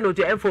 million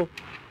penalty info.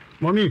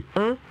 Mommy,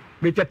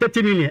 me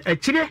 30 million. E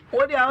chire.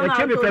 E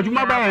chire me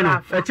fadwuma ba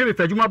no. E chire me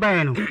fadwuma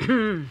ba no.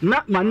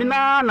 Na mami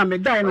na me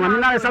dai no, mami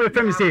na sa be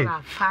femi say.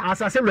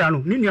 Asase wura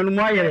no, ni nua no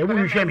mo ayere, e wo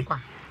hwehwe me.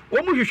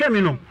 Wo mo hwehwe me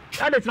no.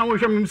 Ade tina wo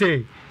hwehwe me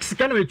say,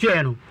 sika no me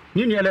tua no.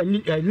 Ni nua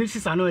ni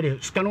sisa no de,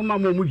 sika no ma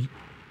mo bi.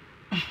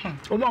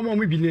 O ma mo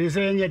bi ne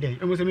se nye den.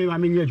 E mo se me ma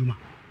me nya adwuma.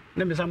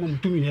 Na me sa mo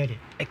 2 million de.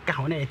 E ka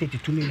ho na e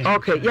 32 million.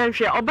 Okay, yan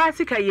hwe oba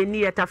sika ye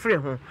ni etafre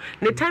ho.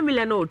 Ne 10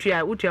 million na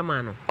otua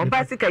ma no.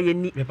 Oba sika ye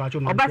ni.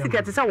 Oba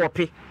sika te sa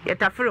wope.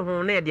 Etafre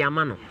ho na e de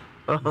ama no.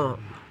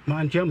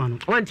 Man chairman no.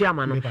 Wan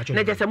chairman no.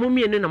 Na je se mo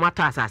mienu na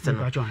mata asase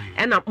no.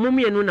 E na mo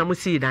mienu na mo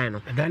si dan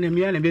no. Dan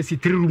me ya na be si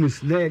 3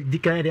 rooms na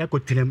dika de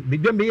akotrem. Be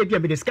be ye bia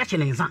be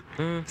discussion nsa.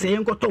 Se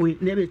yen koto we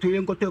na be to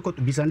yen koto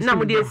bisa na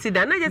mo de si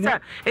dan na je se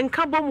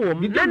enka bom wo.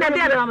 Na de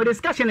na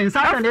discussion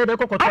nsa na de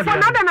koto. For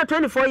another na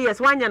 24 years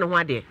wanya no ho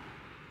ade.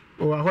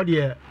 O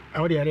ahode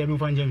area me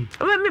fanja mi.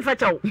 Me fa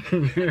chaw. Wo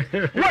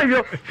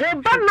yo, o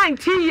ba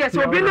 19 years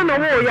obi no no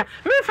wo ya.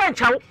 Me fa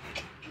chaw.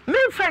 Me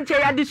French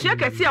ya disua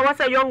kese a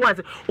wasa young ones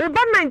oba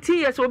 19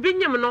 years obi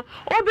nyem no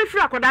obi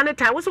fira akoda ne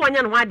time wo so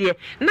wanya no ho ade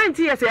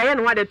 19 years ya ye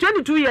no ho ade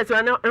 22 years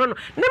no ne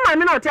ma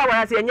me na otia wa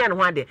ya nya no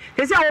ho ade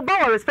kese a oba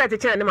wa respect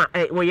kire ne ma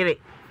wo yire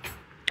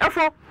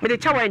afo me de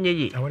chawa nya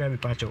yi awore me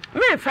pa chaw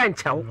me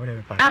French chaw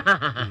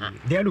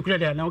de look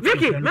there now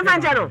Vicky me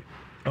French no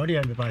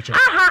awore me pa chaw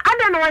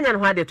ade no wanya no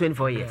ho ade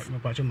 24 years me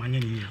pa chaw manya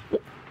ni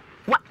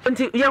wa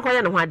nti ye ko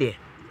ya no ho ade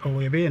o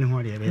ye be ye no ho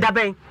ade da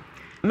ben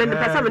men the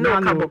person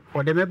no kabo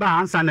o de me ba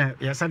ansa na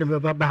ya sa de me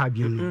ba ha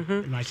bi no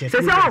ma she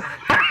se se o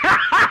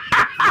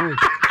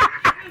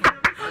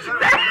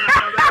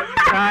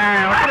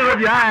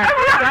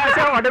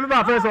de me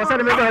ba first o sa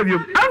de me ba ha bi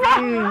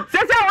se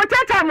what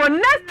time on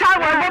next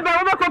time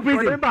we go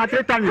prison ba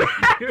 3 times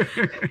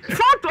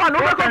fourth one we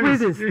go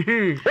prison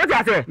what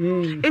you say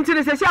into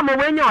the session mo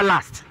we nya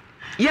last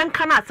yen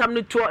kana asam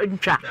no to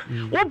ntwa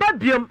wo ba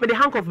biom me the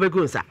hank of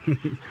begunsa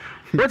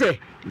what eh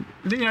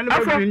dinya no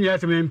ba dinya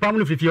se me pam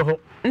no fifie ho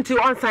nti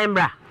on sign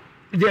bra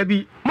there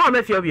be mo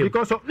me fie biom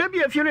because there be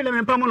a few le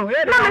me pam no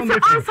e de on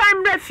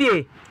sign bra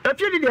fie a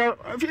few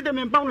de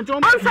me pam no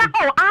on sign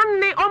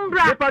anne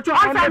ombra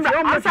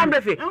on sign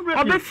bra fie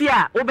obe fie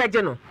a wo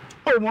beje no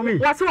oh mommy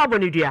wase wa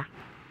boni dua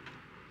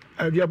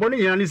dua boni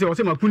nya ni se o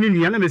se makuni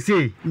nua na me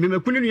se me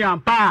makuni nua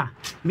ampa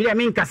me de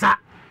me nkasa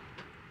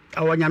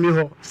awanya me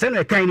ho se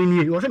na kan ni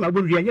ni o se ma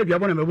boni dua nya dua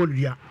boni me boni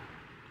dua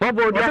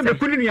bobo dua se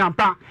makuni nua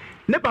ampa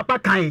ne papa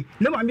kan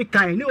ne mami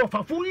kan ne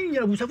ofafo ni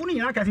nya busafo ni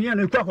nya ka se nya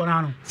na ku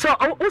akora no so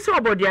wo se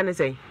obo dua ne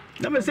sei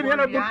na me se me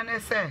na ne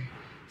se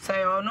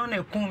ono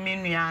ne kun mi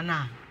nua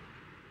na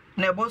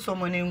na boso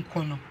mo ne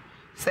nku no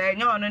se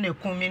nya ono ne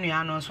kun mi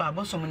nua no so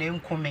aboso mo ne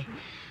nku me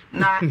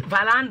na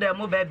valanda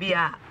mu baby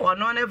a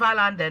ono ne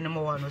valanda ne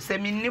mo wono se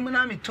minnim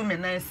na metumi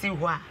na si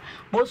ho a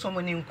boso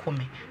mo ni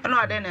nkome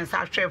na ode ne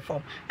nsa hwe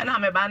fom na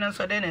me ba ne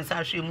so de ne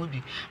nsa hwe mu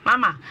bi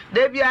mama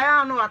de bia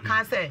ya no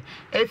aka se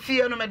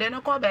efie no me de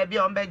ne ko baby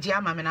on be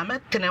gia mama na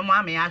metene mu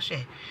ame ya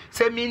hwe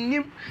se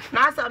minnim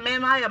na asa me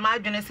ma ya ma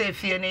dwene se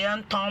efie ne ye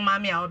nton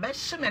mama a obe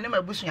hye me ne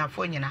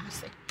mabusuafo nyina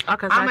ase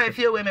ama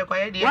efie we me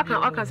koye de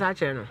waka sa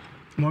che no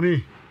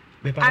mommy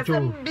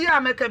Bepacho. Bia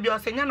meka bi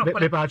osenya no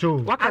kole.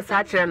 Bepacho. Waka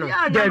sa kire no.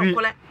 David.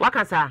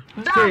 Waka sa.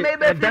 Da me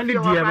be dan di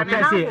dia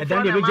maka say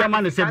dan di be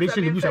jama no say be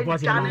shi busa kwa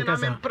say na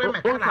kasa.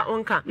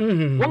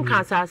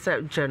 Wonka sa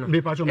sa kire no.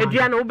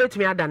 Edua no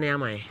obetumi adane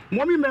amaye.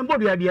 Mommy membo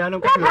dia no.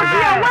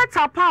 What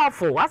a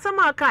powerful.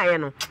 Asama ka ye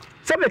no.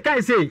 Some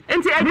can say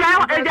enti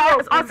edua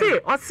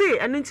o see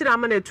enu nti na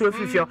mana etu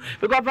afifio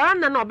because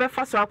varanda na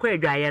obefa so akwa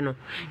edwaye no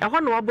eho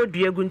na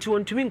obodua egu nti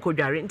wontumi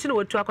nkodware nti na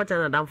wotu akota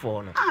na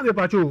damfo no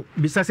Bepacho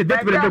bisa say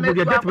det bele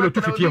bodia det bele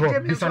tu fifie ho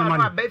bisa na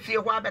man be fie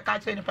ho abeka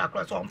che ni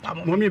pakro so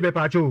mpamo mommy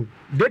Bepacho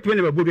det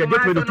bele bodia det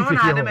bele tu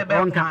fifie ho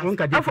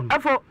onka det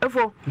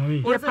efo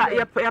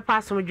ya pa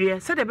asomdwe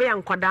se de be ya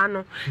nkoda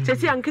no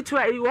sesi anketu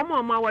a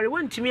wo ma ware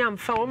wontumi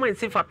amfa wo ma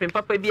nsifa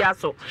pempa bi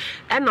aso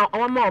ena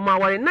wo ma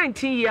ware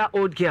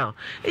 19-year-old girl.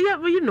 Yeah,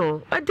 you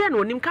know, then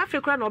when him cafe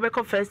cry no be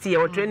first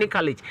year or training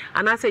college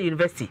and I say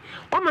university.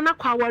 Woman na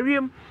kwa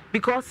warium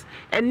because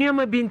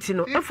enema binti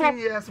no. 15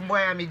 years boy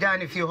am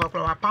done if you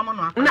hokro apamo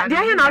no. Na dey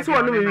here na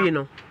so no we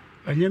no.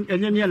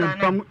 Enye na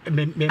pam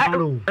me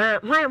malo.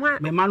 Why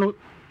me malo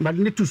but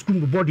need to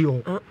school body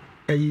o.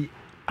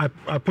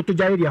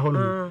 Apoto area ho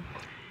no.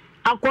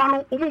 Akwa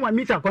no umuma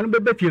meet akwa no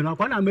bebe fie no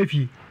akwa na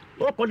mafie.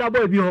 O koda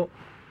boy bi ho.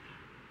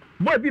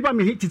 Boy bi ba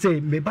me hit say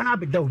me bana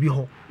be da obi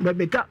ho me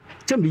beka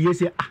che me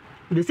yesi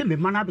they say me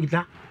mana be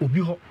da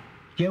obi ho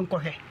ye nko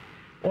he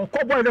o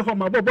ko boy le ho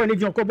ma boy ne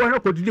ji ko boy na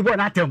ko didi boy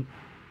na atem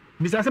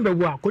bisa se be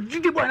wo a ko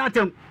didi boy na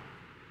atem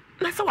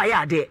na so wa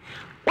ya de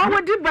wa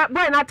wodi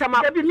boy na atem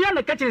a bi me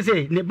na ka che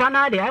say ne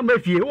bana de a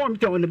mafie wo me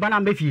te ne bana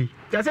mafie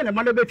ya se ne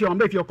bana be fie o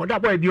mafie ko da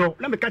boy bi ho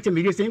na me ka che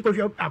me yesi nko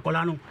fie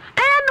akola no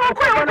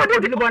ko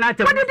didi boy na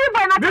atem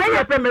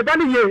ye pe me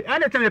bana ye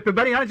ana te me pe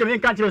bana ya che me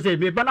ka che say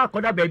me bana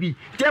ko da baby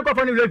tie ko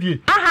fo ni review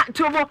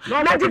tubo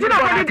na didi no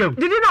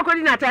ko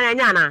di na tan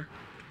anya na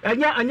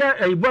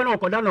anya ibo na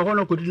okoda no ho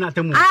no kodi na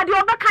atem de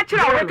obeka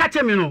kire o ka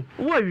che me no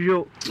wo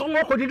wio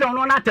no kodi da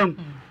no na atem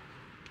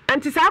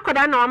anti sa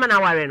akoda na o ma na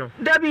ware no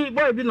dabi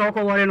boy bi na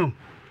okọ ware no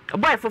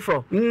boy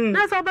foforo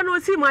na so oba na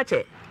osi mu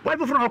ache boy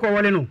foforo na okọ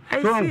ware no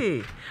so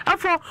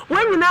afo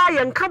when na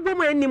ye nka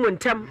bom anim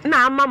ntem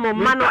na ama mo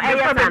ma no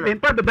eye sa no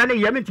mpa be ba na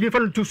ye me fa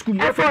no to school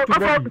mo afo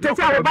tete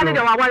a oba ne de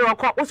wa ware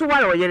okọ wo so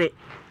ware oyere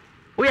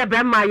we are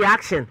be my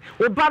action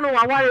oba no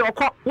wa ware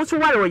okọ wo so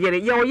ware oyere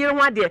ye oyere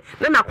ho ade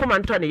na koma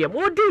nto ne ye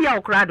mo di ya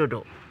okra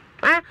dodo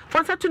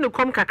fonsa tu no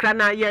kom kakra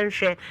na ye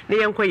nhwe na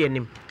ye nkọ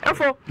yenim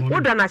afo wo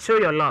da na show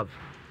your love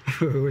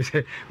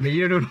me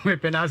you no me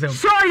penasem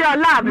show your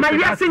love my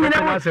yes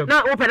nyina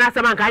na wo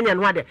penasem anka anya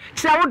no ade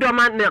kira wo do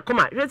ma na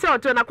koma we say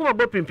oto na koma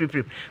bo prim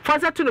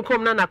fonsa tu no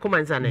kom na koma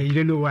nsa ne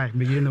you know why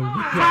me you know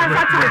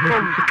fonsa tu no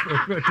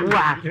kom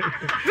wa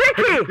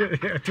Vicky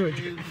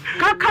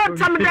ka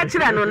tam da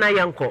kira no na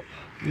yenko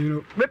you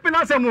know me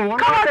penasem wo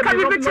ka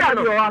bi kira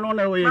no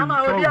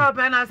mama obi a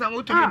penasem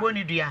wo tu bi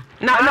boni dua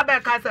na be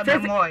ka se me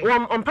moy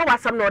on pa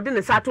wasam na ode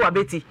ne sa to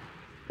abeti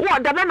wo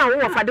dabe na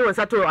wo fade won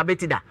sa to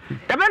abeti da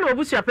dabe na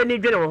obusu apani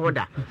dwene wo ho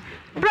da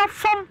bra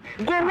fam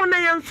go ho na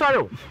yen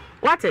soro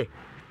wate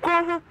go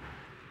ho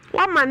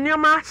wa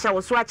manioma hya wo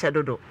so ache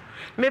dodo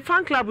me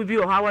fan club bi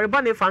o ha wore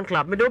ba ne fan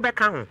club me do be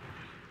ka ho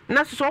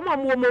na so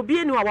mo bi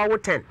eni wa wo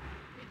 10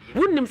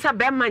 wunnim sa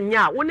be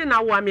manya woni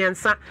na wo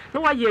amiensa na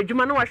wa ye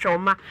adwuma na wa hwe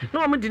oma na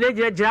wo mdi na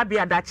gira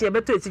bia dache e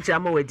beto esikira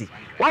ma wadi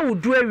wa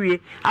wudu awie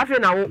afi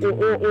na wo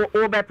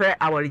be pre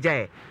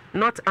aworijae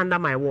not under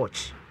my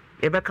watch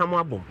yebeka mo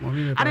abom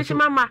adechi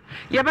mama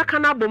yebeka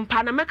na abom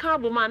pa na meka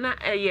abom na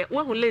eye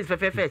wo hu lace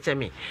fefefe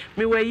chemi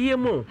me wayie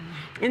mu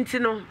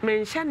ntino me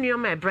nhya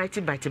nuoma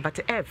bright but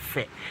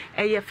efe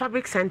eye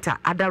fabric center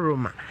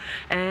adaroma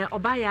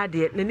oba ya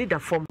de na nida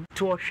form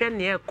to ohwe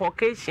ne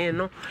occasion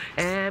no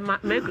ma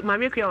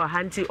mekua wa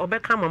hanti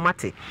obeka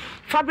mamate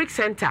fabric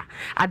center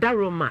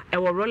adaroma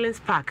ewo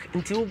Rollins Park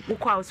nti wo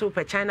kwa so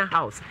pe China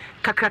House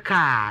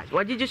kakaka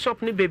wajiji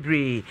shop ni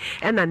bebre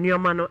na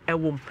nuoma no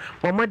ewom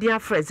momodi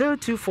afre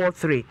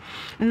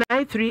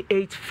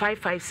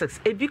 0243-938-556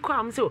 ebiko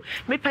am so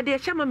me pede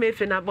chama me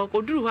fe na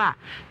bokoduru ha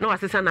na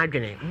wasesa na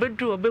adwene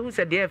bedu obehu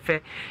se de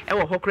efe e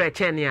wo hokra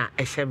che ne a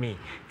ehye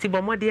ti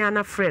bomodi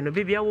ana frɛ no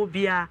bibia wo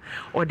bia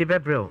ode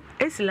bebrel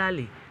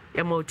esilali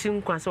ya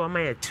mautim kwa so ma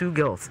ya 2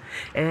 girls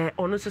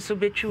ono so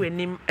betwi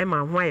anim e ma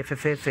ho aye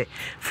fefefe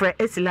frɛ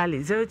esilali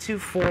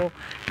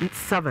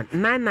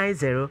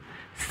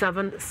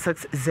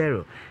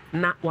 024990-760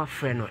 na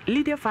wafrɛ no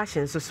Lydia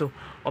Fashion so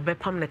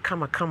obepam ne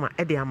kama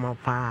e de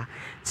amapa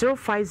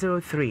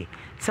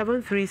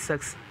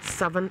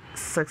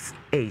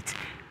 0503-736-768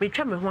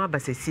 metwa me ho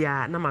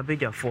abasesia na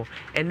mabedwafo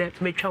ene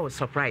metwa wo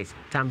surprise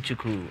tam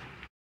chuku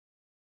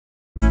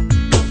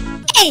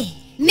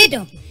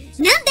middle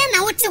na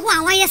wote ho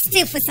a wayɛ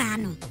stiff saa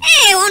no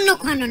ɔno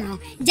kwano no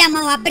jama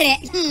wabrɛ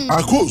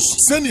akos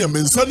sɛnea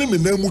mensa ne me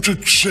nan mu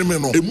twetwe me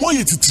no emu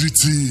ayɛ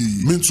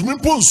titiriti mentumi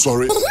mpo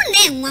nsɔre ho na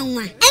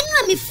enwanwa ɛno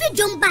a me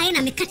fridom bae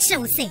na me ka kyerɛ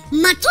wo sɛ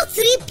mato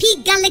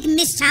 3p garlic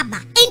mixture aba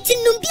enti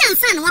numbi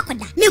ansa na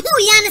wakoda me hu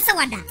ya ne sɛ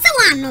wada sɛ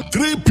wano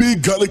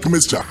 3p garlic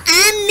mixture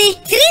ane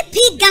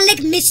 3p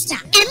garlic mixture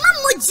ɛma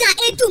moja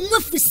edu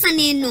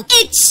mafusane no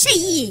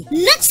ɛkyɛ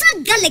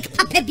natural garlic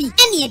papa bi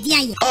ɛne ɛde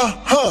ayɛ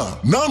aha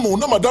nano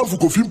na madam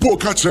Fukofi mpo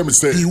ka kyerɛ me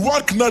sɛ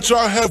iwak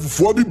natural health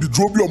for bi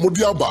bidro bi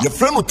omodi aba ye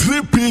friend no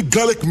 3p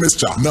garlic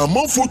mixture na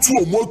manfo tu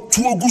omo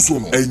tu oguso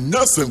no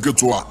enya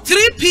semketoa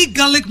 3p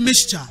garlic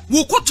mixture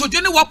wo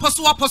kotodwe ne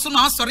waposo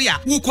na asori a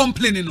wo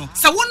complaining no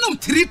sɛ wonom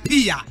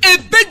 3p a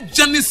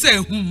ebegya ne sɛ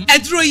hum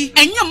edro yi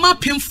enya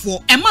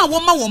mapemfo ema wo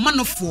ma wo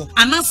manofo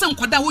ananse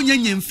nkoda wo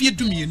nyanya mfie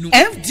dumienu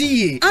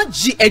FDA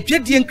agi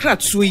adwadie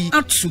nkratso yi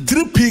atum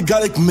 3p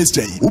garlic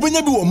mixture yi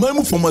wobenya bi wo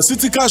mamu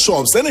pharmaceutical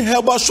shops and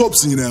herbal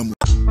shops nyina mu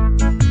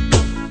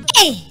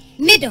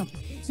middle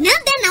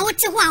nanda na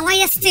wote ho a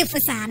wayɛ stiff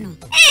saa no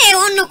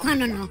ɔno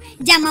kwano no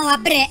jama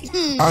wabrɛ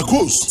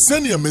akos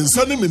sɛnea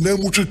mensa ne me nan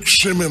mu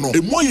twetwe me no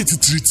emu ayɛ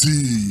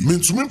titiriti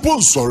mentumi mpo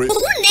nsɔre ho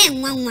na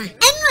enwanwa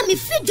ɛno a me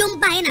fridom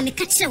bae na me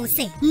ka kyerɛ wo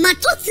sɛ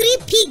mato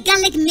 3p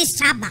garlic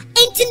mixture aba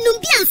enti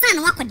numbi ansa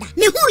na wakoda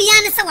me hu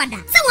ya ne sɛ wada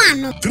sɛ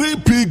wano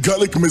 3p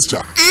garlic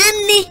mixture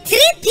ane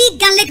 3p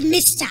garlic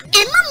mixture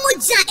ɛma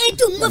moja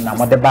edu mo na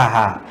mode ba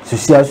ha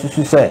susia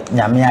susu sɛ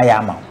nyame ayɛ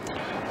ama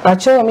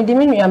Acho mi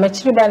dimi nua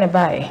machiri ba ne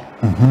bae.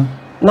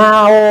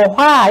 Na o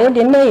hwa ye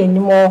de na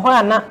yenim o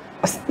hwa na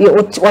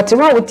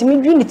whatever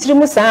wotimi dwi ni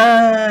tirimu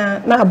saa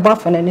na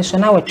abafo na ni so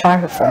na wetwa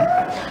hwefo.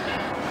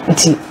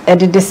 Nti e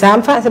de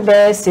samfa se be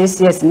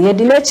CCS ni ye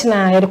de lechi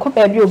na ye de ko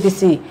ba bi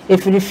obisi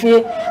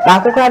efirifie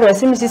ba akokra do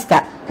se mi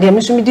sister de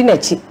mi so mi di na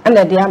chi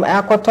ana de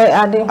akoto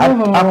ade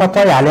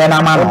akoto yale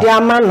na ma no. De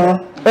ama no.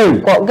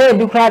 Ko ga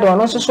bi kra de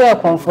ono so so e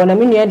konfo na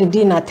mi nua de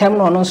di na tem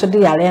no ono so de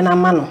yale na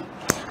ma no.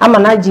 Ama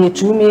na je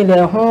tumi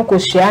le ho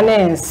kohua na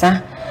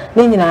ensa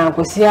ne nyina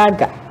kosi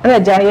aga na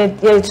ja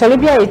ye sole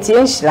bia eti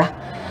enhira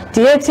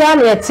ti eti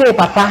ana ye te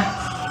papa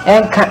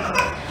enka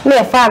na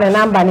ye fa ne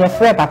number na ye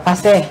frɛ papa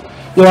sɛ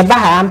ye ba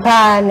ha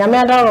ampa nyame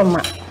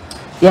adoroma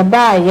ye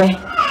ba ye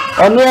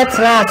oni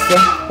etrase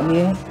oni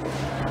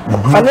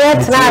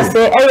etrase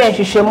eye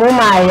hwehwemu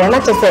ma ye na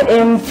che sɛ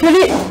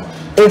emfiri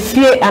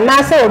efie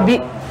anase obi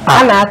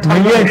ana ato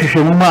million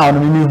hwehwemu ma no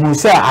mi hu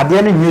sɛ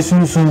ade ne nye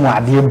sunsun mu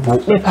ade mpo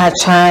me pa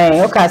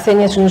chan o ka sɛ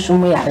nye sunsun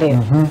mu yare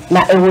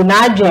na ewo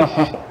na adwen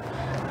ho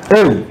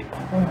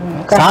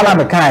sala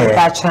me kan ye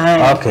pa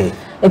chan okay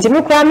enti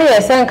me kura me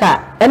yesenka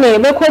ɛna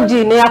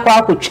ebekodi ne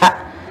akwa akotwa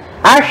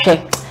ahwɛ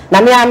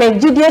na me ame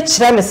gidie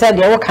kyerɛ me sɛ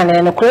de wo kan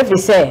ne kura fi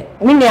sɛ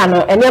me nua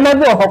no enema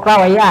bi wɔ hokra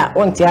wɔ ya a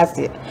wonte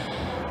ase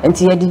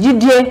enti ye de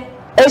gidie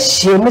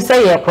ehye mu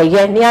sɛ ye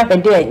koye ne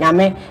ahwɛ de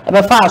nyame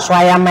ebefa aso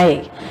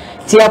ayamaye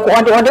ti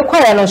ode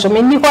kwaye no so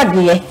me ni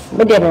hode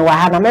me de me wa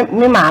ha na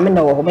me maame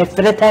na wo me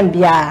frɛ time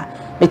bia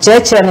me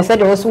kyerɛkyerɛ ne sɛ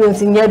de wo so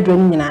wonsi nya aduro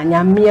nyina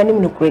nyame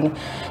anim no kure ni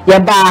ye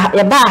ba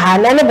ha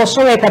na ne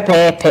boso we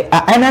pepepe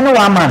ana ne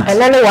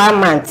 1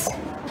 month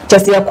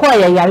just ye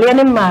kwaye yale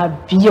ne ma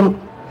biom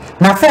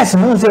na first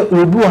no se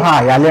obu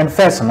ha yale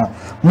first no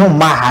mo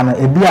ma ha no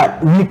ebi a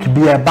week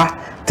bi eba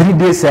 3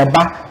 days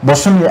eba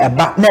boso me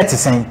eba net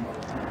sen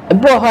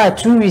ebu ha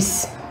 2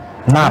 weeks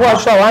na bo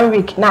so 1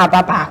 week na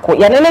baba ko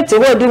ye ne te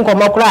wo di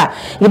nkomakura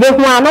ye be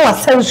hu ana wa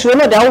sansuo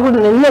no da wo hu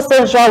no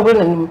sansuo wo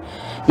no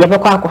ye be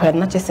kwa akɔhɛ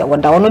na kyese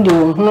woda wono de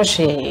wo hu no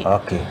hwe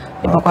okay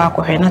ye be kwa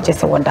akɔhɛ na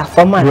kyese woda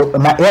formal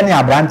na ye ne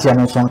abrantie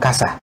no so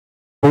nkasa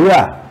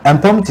owura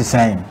empom ti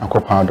san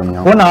akopa adom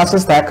nya wona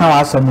sister kan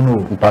wa asɛm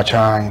no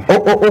mpachan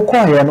o ko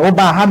ye no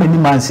ba ha mani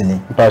mansi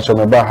ni mpacho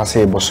me ba ha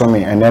se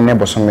bosome enene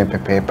bosome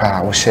pepepe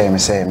a wo hye me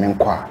se me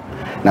nkwa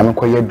na me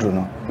koye duru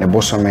no ne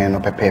bosome no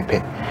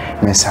pepepe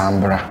me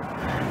sambra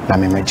na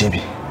me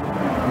majibi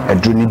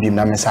aduru ni bim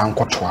na me san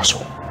kɔtoa so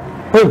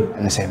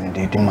ne se me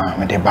de ma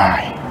me de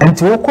bai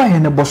enti wo koye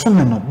ne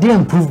bosome no the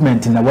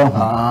improvement na wa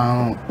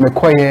hu me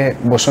koye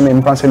bosome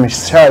mfa se me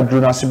sha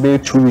aduru na se be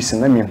 2 weeks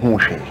na me hu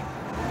hwe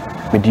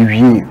me di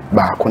wie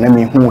ba ko na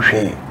me hu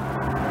hwe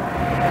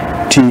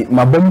ti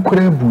mabam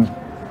kura bui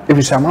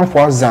efi samanfo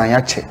azan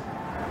ya che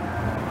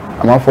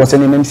amanfo se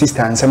ne nem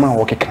sister ansema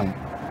wo kekam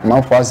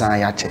amanfo azan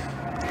ya che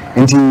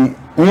nti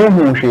me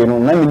hu hwe no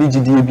na me di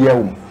gidie bia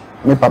wo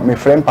me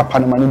friend papa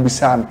no ma no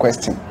bisa am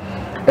question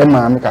e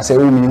ma me ka se o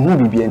me hu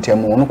bibia ntem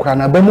no kura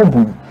na ba mo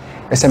bui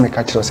e se me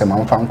ka kire se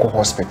manfa nko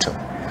hospital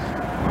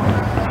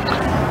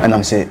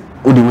anam se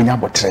o de wonya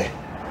botre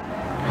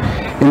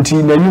nti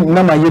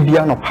na ma ye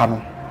bia no pa no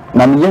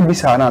na me ye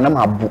bisa na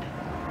ma bu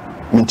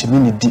mentimi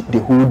ni di the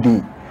whole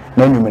day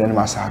na nyumere na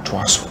masa ato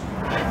aso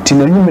ti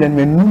na nyumere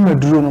na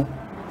numaduro no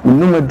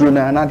numaduro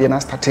na de na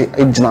start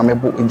ejina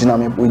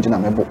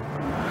mebo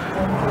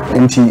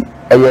nti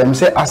ayem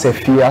se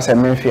asefie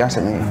asemefie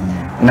aseme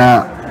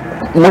na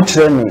mo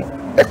kire ni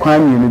ekwan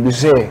mi bi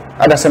se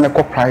ada se me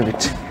ko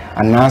private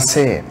ana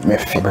se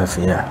mefi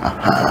bafia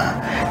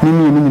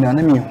ni na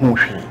mi hu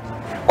hwe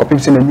ko pim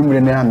se na nyumere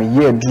na me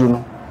ye aduro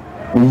no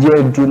me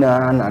ye do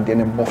na de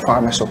ne bo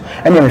fa me so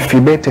ene me fi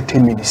be 30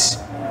 minutes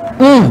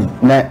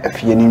na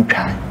afie ni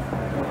ntwan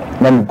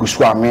na me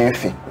gusu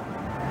amefe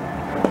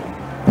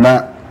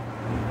na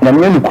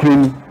me ni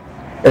kurani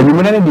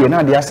enumena ne de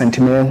na de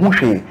asentime hu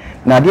hwe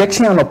na de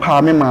akia no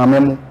pa me maame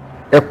mu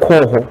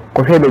ekọ ho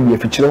kohwe be bi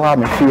afikyire ho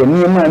amefe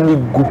ni ma ni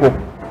gu ho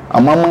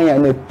amama ya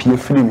na pie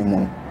firi mi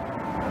mu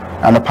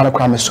ana para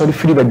kwa me sorry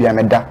firi ba bia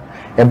me da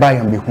e ba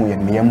ya mbehu ya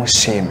me yam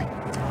sheme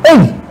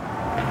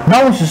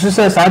na wo susu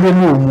se sa de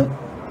no mu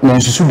na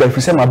susu da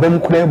fi se ma ba mu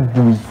kura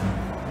bui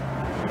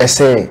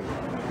ese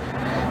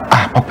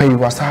papa yi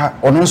wasa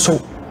ono so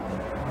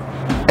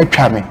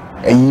etwa me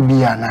ayi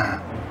bia na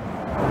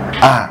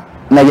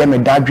na ya me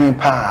dadwen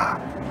pa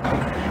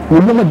me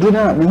no do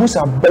na me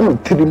musa ba no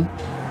tirim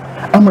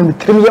ama me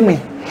tirim ya me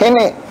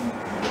hene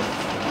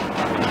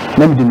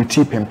na me de me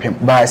ti pempem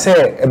ba se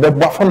e be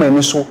bua fa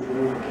ma so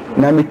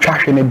na me twa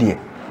hwe ne de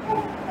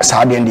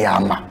sa de ndi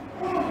ama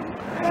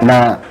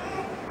na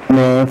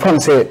me fam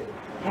se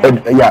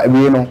ya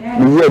bi no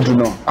me ye du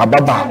no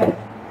ababako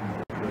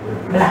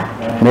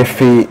me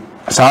fi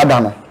saada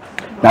no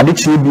na de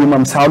chi bi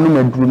mam saa no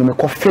maduru no me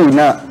kofe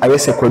na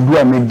ayese kwadu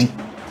amedi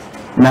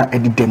na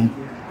edidem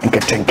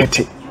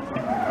nketenkete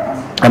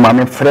ama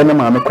me frɛ no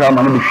ma me kra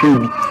ma no de hwe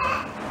bi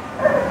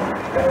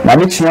na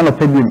de chi no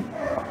pebim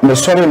me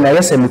sɔre na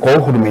ayese me ko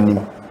huru menim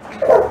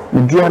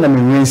me dua na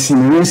me wensi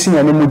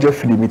na ne mogya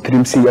firi me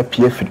trim se ya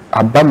pie firi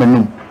aba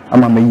manum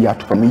ama me yi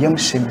ato me yam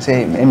hye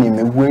se ene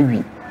me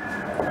wuawi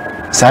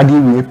saade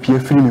wi pie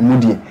firi me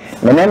mudie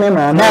me na me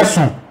ma na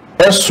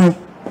esu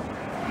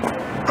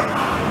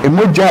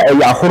emoja e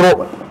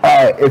yahoro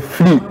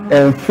free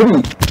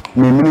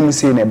me minim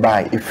say na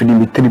bai e free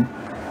me trip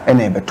e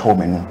na e beto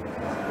me no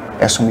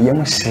eso me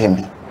yam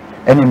sheme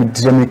e na me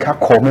dire me ka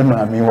call me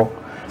ma me wo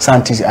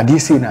santis ade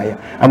say na ya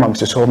ama me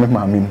so me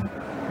ma me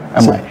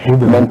ama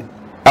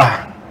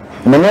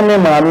me na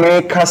ma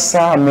me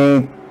kasa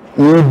me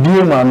ni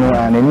bi ma no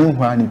ana ni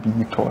hu ani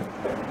bi to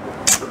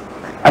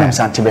ana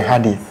santi be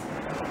hade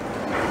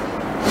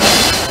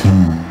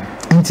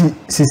nti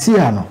sisi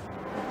ano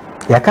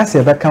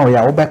yakase be kan o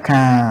ya wo be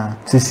kan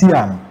sisi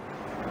ano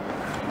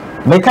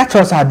me ka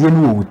chos ade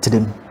ni wo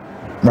tirim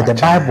me the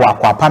bible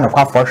akwapa no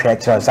kwa for hwe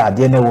chos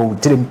ade ni wo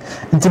tirim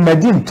nti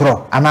madi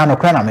ntro ana no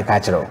kra na me ka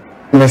chiro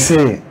me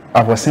say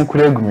abosen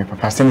kura gumi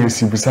papa se me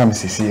si busa me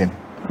sisi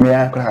me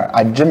akra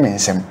agye me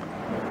nsem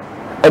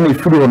ene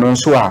firi no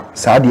nso a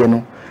sa ade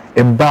no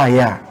e ba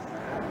ya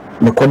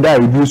me koda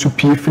e bi nso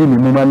pie firi me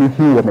mu ma me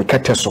hu wo me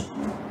kete so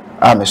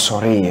a me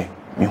sore ye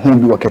me hu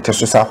bi wo kete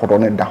so sa horo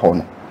ne da ho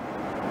no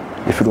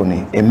ifiro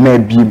ne e ma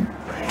biem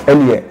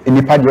ene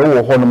nipa de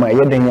wo ho no ma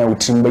ye dan ya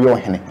utim be ye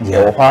ohene ye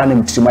wo ho na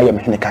mtim aye me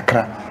hene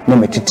kakra na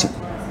matiti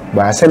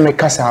ba se me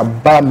kasa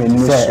ba me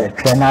no so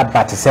twa na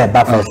bat se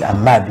ba first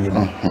amma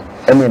biem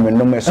ene me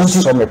no me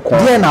so me ko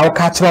de na wo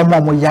ka kire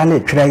mo yale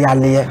twere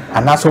yale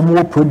ana so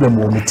mo problem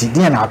wo miti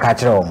de na wo ka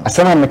kire wo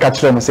asema me ka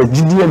kire mo se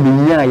gidi me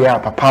nya ya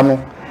papa no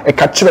e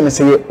ka kire me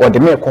se ye o de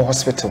me ko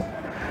hospital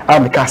a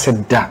me ka se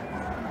da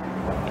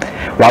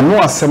wa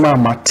no asema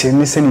mate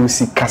ni se ni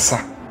usi kasa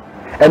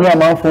eni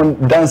amanfo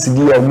dance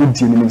di ya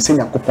mudi ni se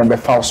yakopon be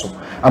falso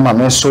ama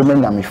me so me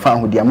na me fa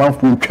ho di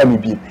amanfo ntwa me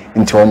bi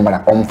nti o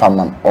mra o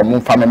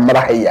mfa me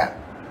mra haya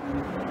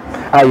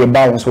aye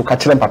ba so ka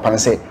kire papa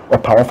se o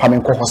pa o fa me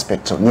ko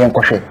hospital ni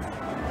enko hwe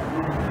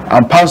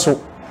ampanso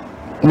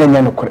na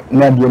nya no kore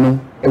na die no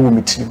e wo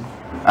mitiri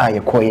aye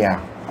ko ya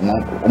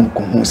amanfo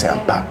ko hu se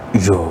ampa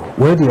yo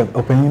we dey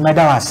open me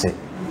da wase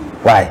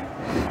why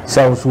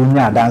so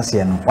nya dance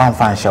no wan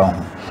fan show.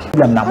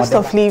 Cost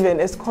of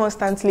living is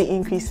constantly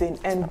increasing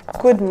and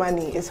good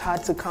money is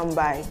hard to come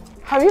by.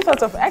 Have you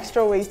thought of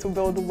extra ways to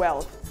build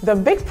wealth? The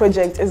Big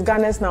Project is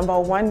Ghana's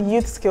 #1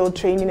 youth skill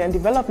training and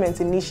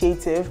development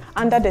initiative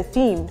under the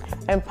theme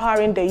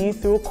Empowering the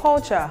Youth Through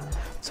Culture,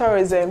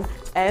 Tourism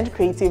and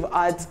Creative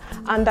Arts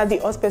under the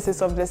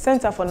auspices of the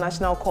Center for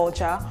National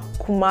Culture,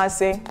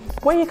 Kumasi,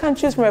 where you can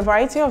choose from a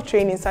variety of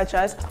trainings such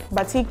as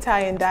batik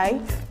tie and dye,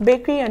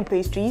 bakery and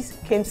pastries,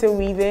 kente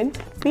weaving,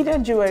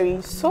 beaded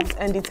jewelry, soaps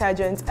and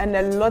detergents, and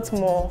a lot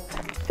more.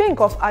 Think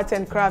of art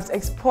and crafts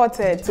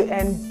exported to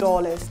earn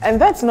dollars.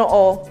 And that's not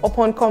all.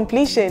 Upon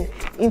completion,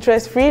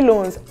 interest-free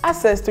loans,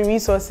 access to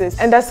resources,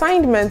 and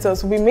assigned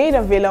mentors will be made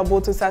available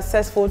to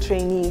successful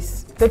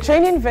trainees. The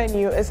training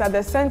venue is at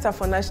the Center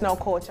for National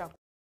Culture.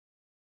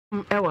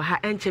 Ewa ha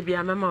enche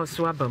bia mama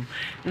oswabam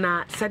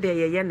na sade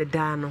ye ne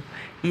da no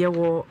ye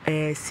wo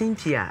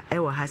Cynthia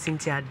ewa ha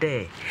Cynthia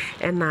de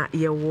na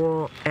ye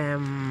wo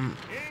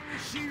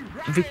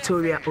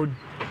Victoria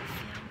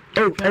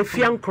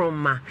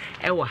Efiankroma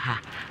ewa ha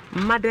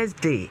Mother's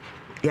Day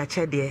ya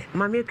chede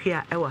mama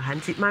kua ewa ha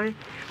nti mama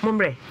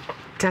momre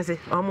tase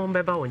omo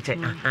mbeba wonche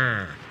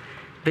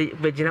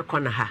be gina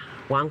kona ha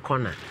one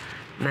corner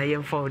na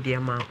yemfa odi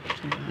ma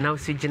na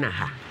usugina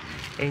ha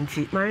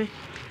nti mama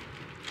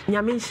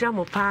nyame nhyira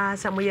mo pa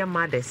sa mo ye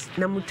mothers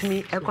na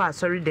mutumi ekọ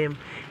asori dem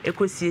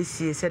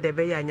ekosiesie se de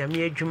be ya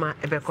nyame adwuma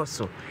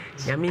ebekoso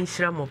nyame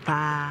nhyira mo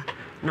pa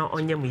na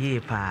onye mo ye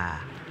pa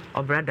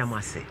obrada mo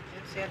ase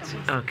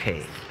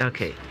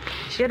Okay.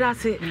 Yeah,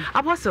 that's it.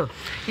 Apostle,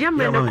 young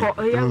man,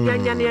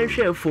 young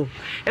sheriff.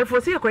 If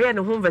for see a Korean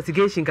home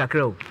investigation,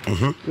 Kakro.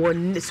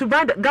 One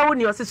Subanda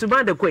Gawani or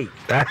Subanda Quay.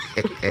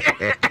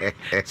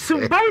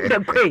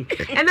 Subanda Quay.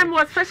 And then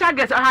what special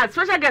guest I had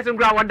special guest in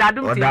ground that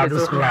do TV.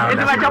 And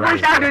if I don't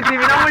show the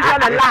TV, no one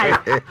shall alive.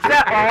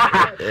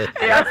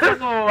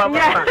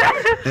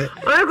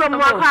 I go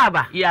more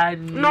harbor. Yeah,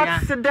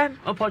 not sedan.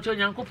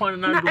 Opportunity and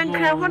coupon and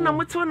care one of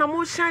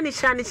more shiny.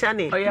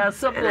 Oh, yeah,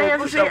 so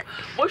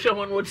Ocean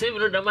one would say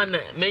the man,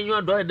 may you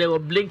adore they were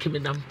blinking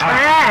in them.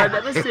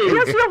 Yes,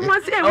 you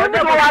must say, what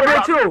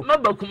about you? No,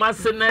 but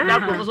Kumasin and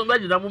that was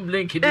somebody that won't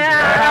blink it.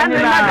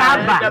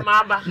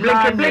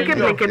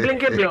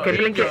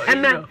 Blink,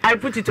 and then I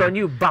put it on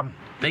you, bum.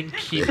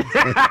 Thank you.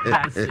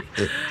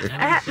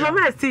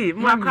 Mama, see,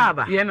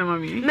 Makaba. Yana,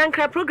 mammy.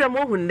 Nanka program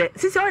over.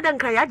 Since I don't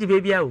cry,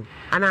 baby.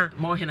 Anna,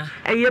 Mohina,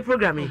 a year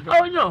programming.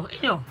 Oh, no.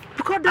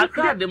 Because I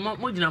cried the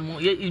Mojina,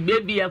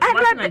 baby. I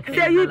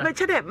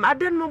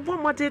don't know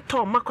what they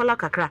told Macola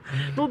Cacra.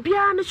 No, be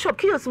on the shop,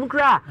 kill some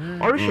gra,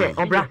 or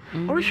bra.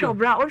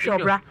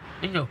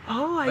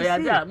 Oh, I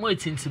see that. More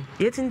tintim.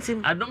 Yet in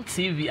Tim. I don't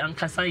TV and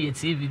Casa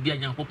TV be a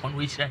young upon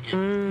which I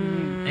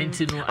am. And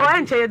to know,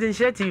 I didn't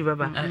share TV,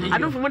 Baba. I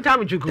don't know what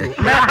time you go. On the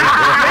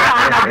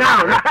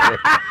ground.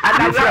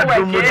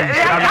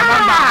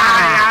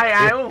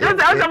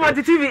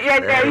 TV,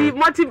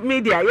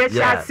 multimedia, yes,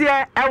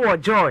 our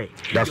joy.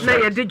 That's now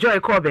you did joy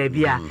call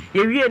baby.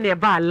 You really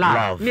about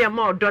love. Near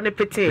more Donny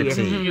Petty.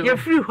 You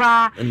free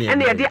her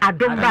and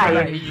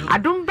I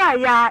don't buy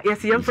ya,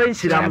 yes, young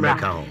French Ramra.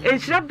 And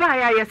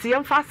Shabaya, yes,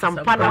 young fast some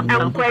pan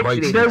and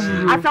question.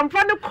 As some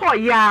pan call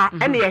ya,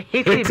 and you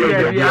hit it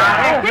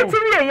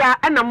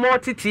and a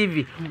multi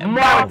TV.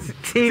 Multi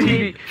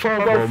TV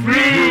for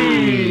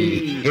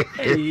free.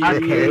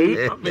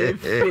 Okay.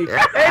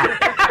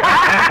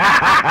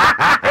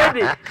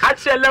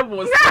 Actual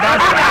levels.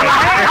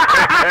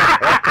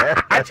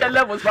 Actual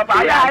levels,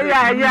 Papa. Yeah.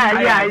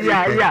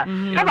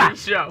 Papa,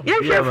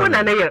 you're phone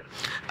and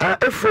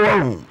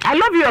I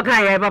love you,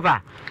 guy,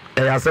 Papa. I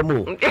love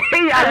you.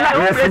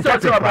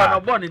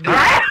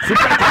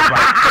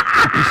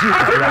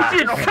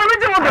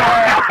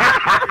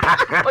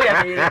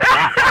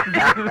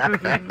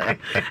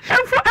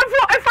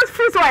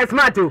 So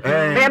smart too.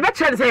 I bet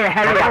you say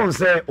Harry. I don't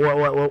say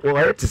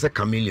what is a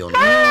chameleon.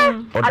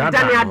 Or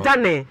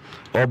done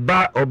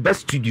Oba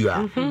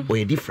studio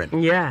or different.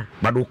 Yeah.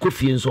 But we could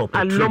feel so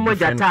a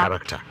different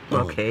character.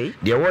 Okay.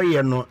 The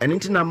way no and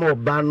into more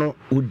bano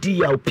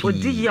udi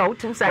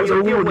out inside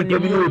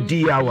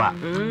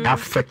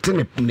affecting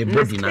the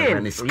body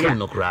and the skin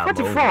no crowd.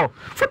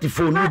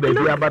 44 no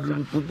baby about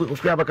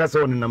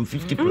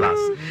 50 plus.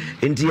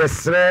 Into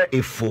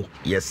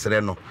yes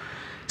no.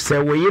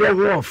 So we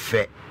hear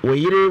fe we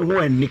hear who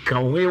and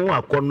nikan we who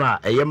akona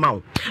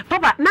eyema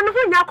papa na no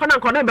nya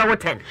akona be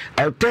 10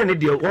 10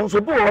 dey won so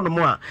bo on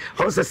mo a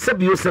on se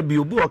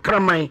sabio bo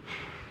kraman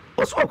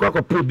o so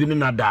akwa po bi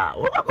na da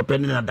o akwa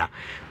ni na da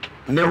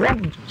ne ho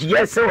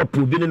yes o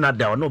po bi na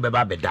da no be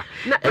ba beda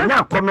enya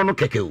akona no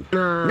keke o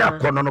nya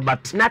akona no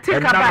but na tika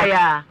ba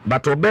ya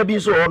but oba bi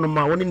so on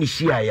ma woni ni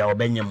hia ya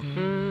obenyam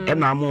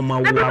na mo ma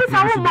wo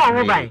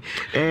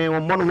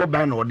mo no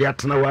ban no de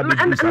atena wa bi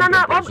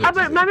na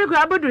mami ko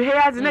abodu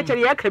heyads na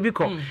chere ya kabi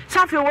ko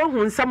safi wo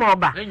hu nsam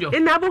oba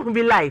ina abohu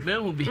bi life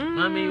mehu bi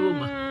mami wo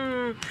ma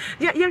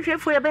ya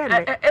hwefo ya be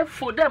na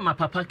efo dem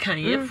papa kan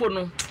efo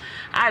no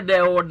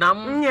ade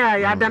odam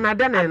ya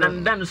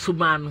dan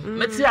suma no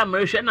meti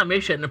amrehwe na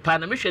mehwe ne pa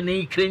na mehwe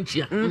ne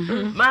krenchia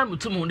ma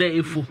mutum de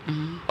efo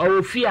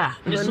o fi a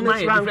ne suma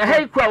ye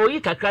hey kwa o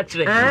yi kakra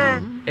kire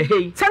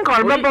hey sanka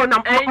remember na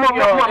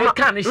mo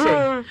kan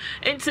she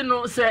enti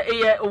no se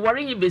ye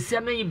wore yi besia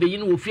na yi beyi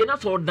no wo fie na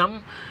so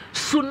odam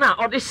suna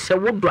o de hye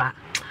wodo a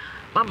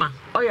mama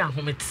oya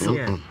hometiso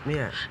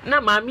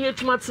na mami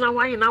etuma tena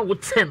hwan na wo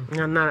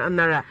 10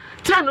 nara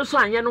 10 no so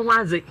anye no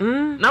hwaze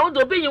na wo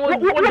do beyin wo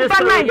de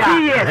so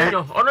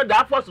ya ono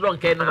da force don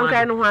kai no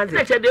hwaze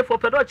na che de for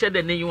pedo che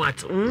de neyu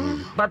ato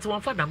but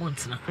one father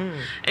montna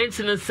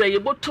enti no say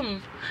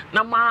yebotum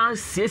na ma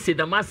siese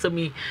da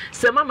masami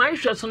se mama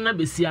ihwe so na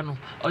besia no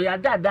oya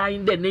dada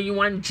in de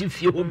neyu an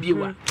chifie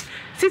obiewa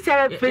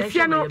sister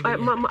besia no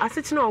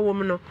asetina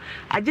owom no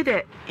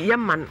agide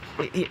yeman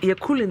ye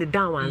cooling the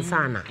down one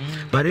sana.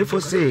 But if you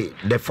say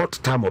the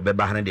fourth time of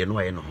Beba Hande, no,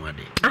 I know what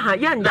they.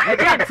 Yeah, man.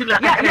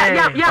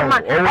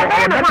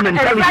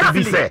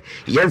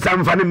 Yes,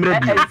 I'm funny.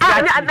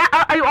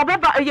 I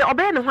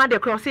obey no one they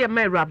cross here,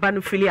 Mary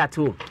Banfilia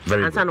too.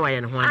 And son, I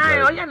know one.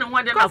 I know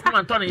one.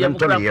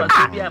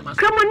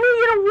 Come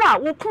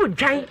on, you could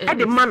giant at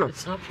the manor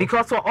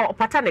because of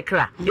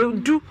Patanica. You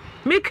do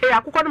make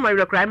a cook on my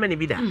requirement.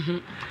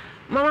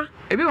 Mama,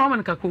 a bit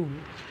woman kaku.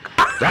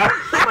 And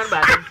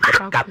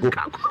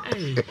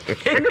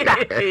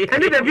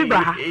the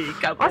Biba.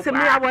 Also, me,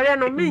 I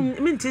will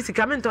mean to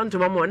come in to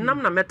Mamma, and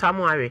Namna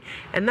Metamoire,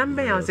 and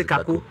Nambe as a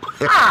kaku.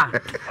 Ah,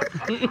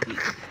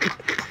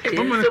 if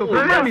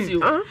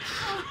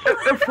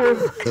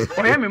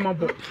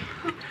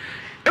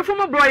I'm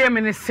a boy, I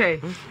mean,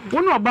 say,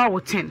 one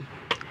about 10.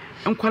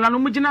 nkwala no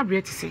mugina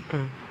bre ti se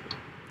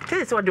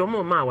tell us what the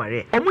omo ma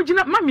ware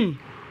omugina mami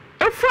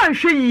efu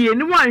anhwe yie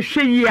ni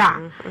wanhwe yie a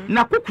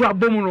na kokura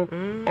bom no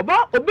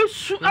oba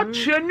obesu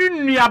atwe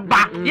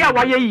nunuaba ya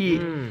waye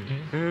yie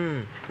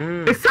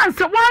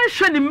esanse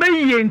wanhwe ni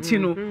mayie nti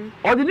no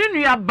ode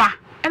nunuaba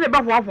ene ba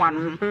hoahoa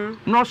no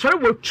na osore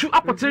watu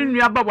akotere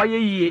nunuaba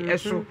waye yie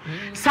eso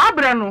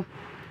sabre no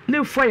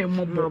ne fo ye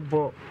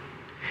mobo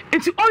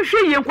nti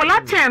onhwe yie nkola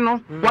 10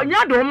 no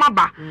wanya de oma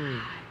ba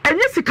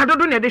enye sika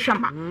dodo ne de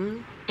hwama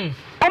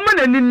oma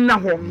na ni na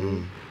ho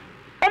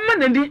oma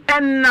na ni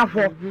enna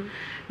ho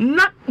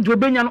na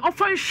jobenya no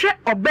ofan hwe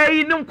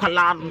obayi ne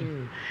nkwala no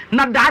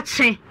na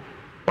daache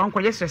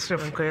wankoye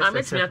sesrefo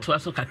ametimi ato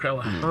aso kakra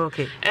wa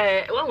okay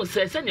wan wo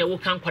se ne wo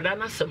kan kwada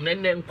na sem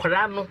ne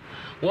nkwara no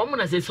wo mo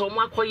na se so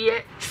mo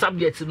akoye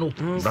subject no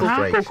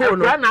kokoro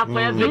no na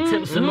akoye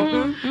victims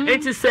no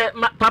enti se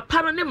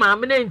papa no ne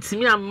maame na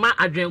ntimi amma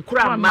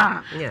adwenkura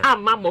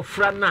amma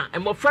mofra na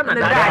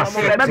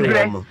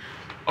daache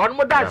on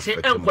mo dachi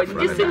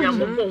enkwani se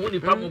nyammo hu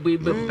nipa mo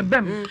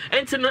bem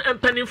enti no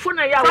empanifo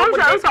na ya wo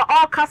so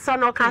all kasa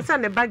no kasa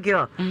ne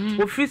bagel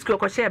wo fisco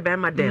ko she be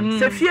madam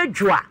se fie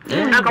dwoa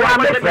na ka wa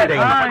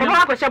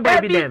be ko she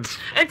boy bi dem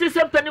enti se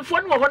empanifo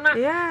no ho na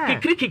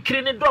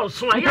kikiri ne do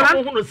so ya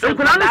wo hu no se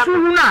nkuna so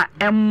hu na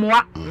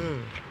emmoa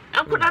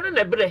ankoda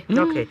ne bre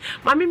okay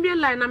mami bi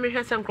line na me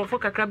hwese nkrofo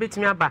kakra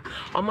betimi aba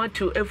o ma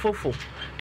to efofo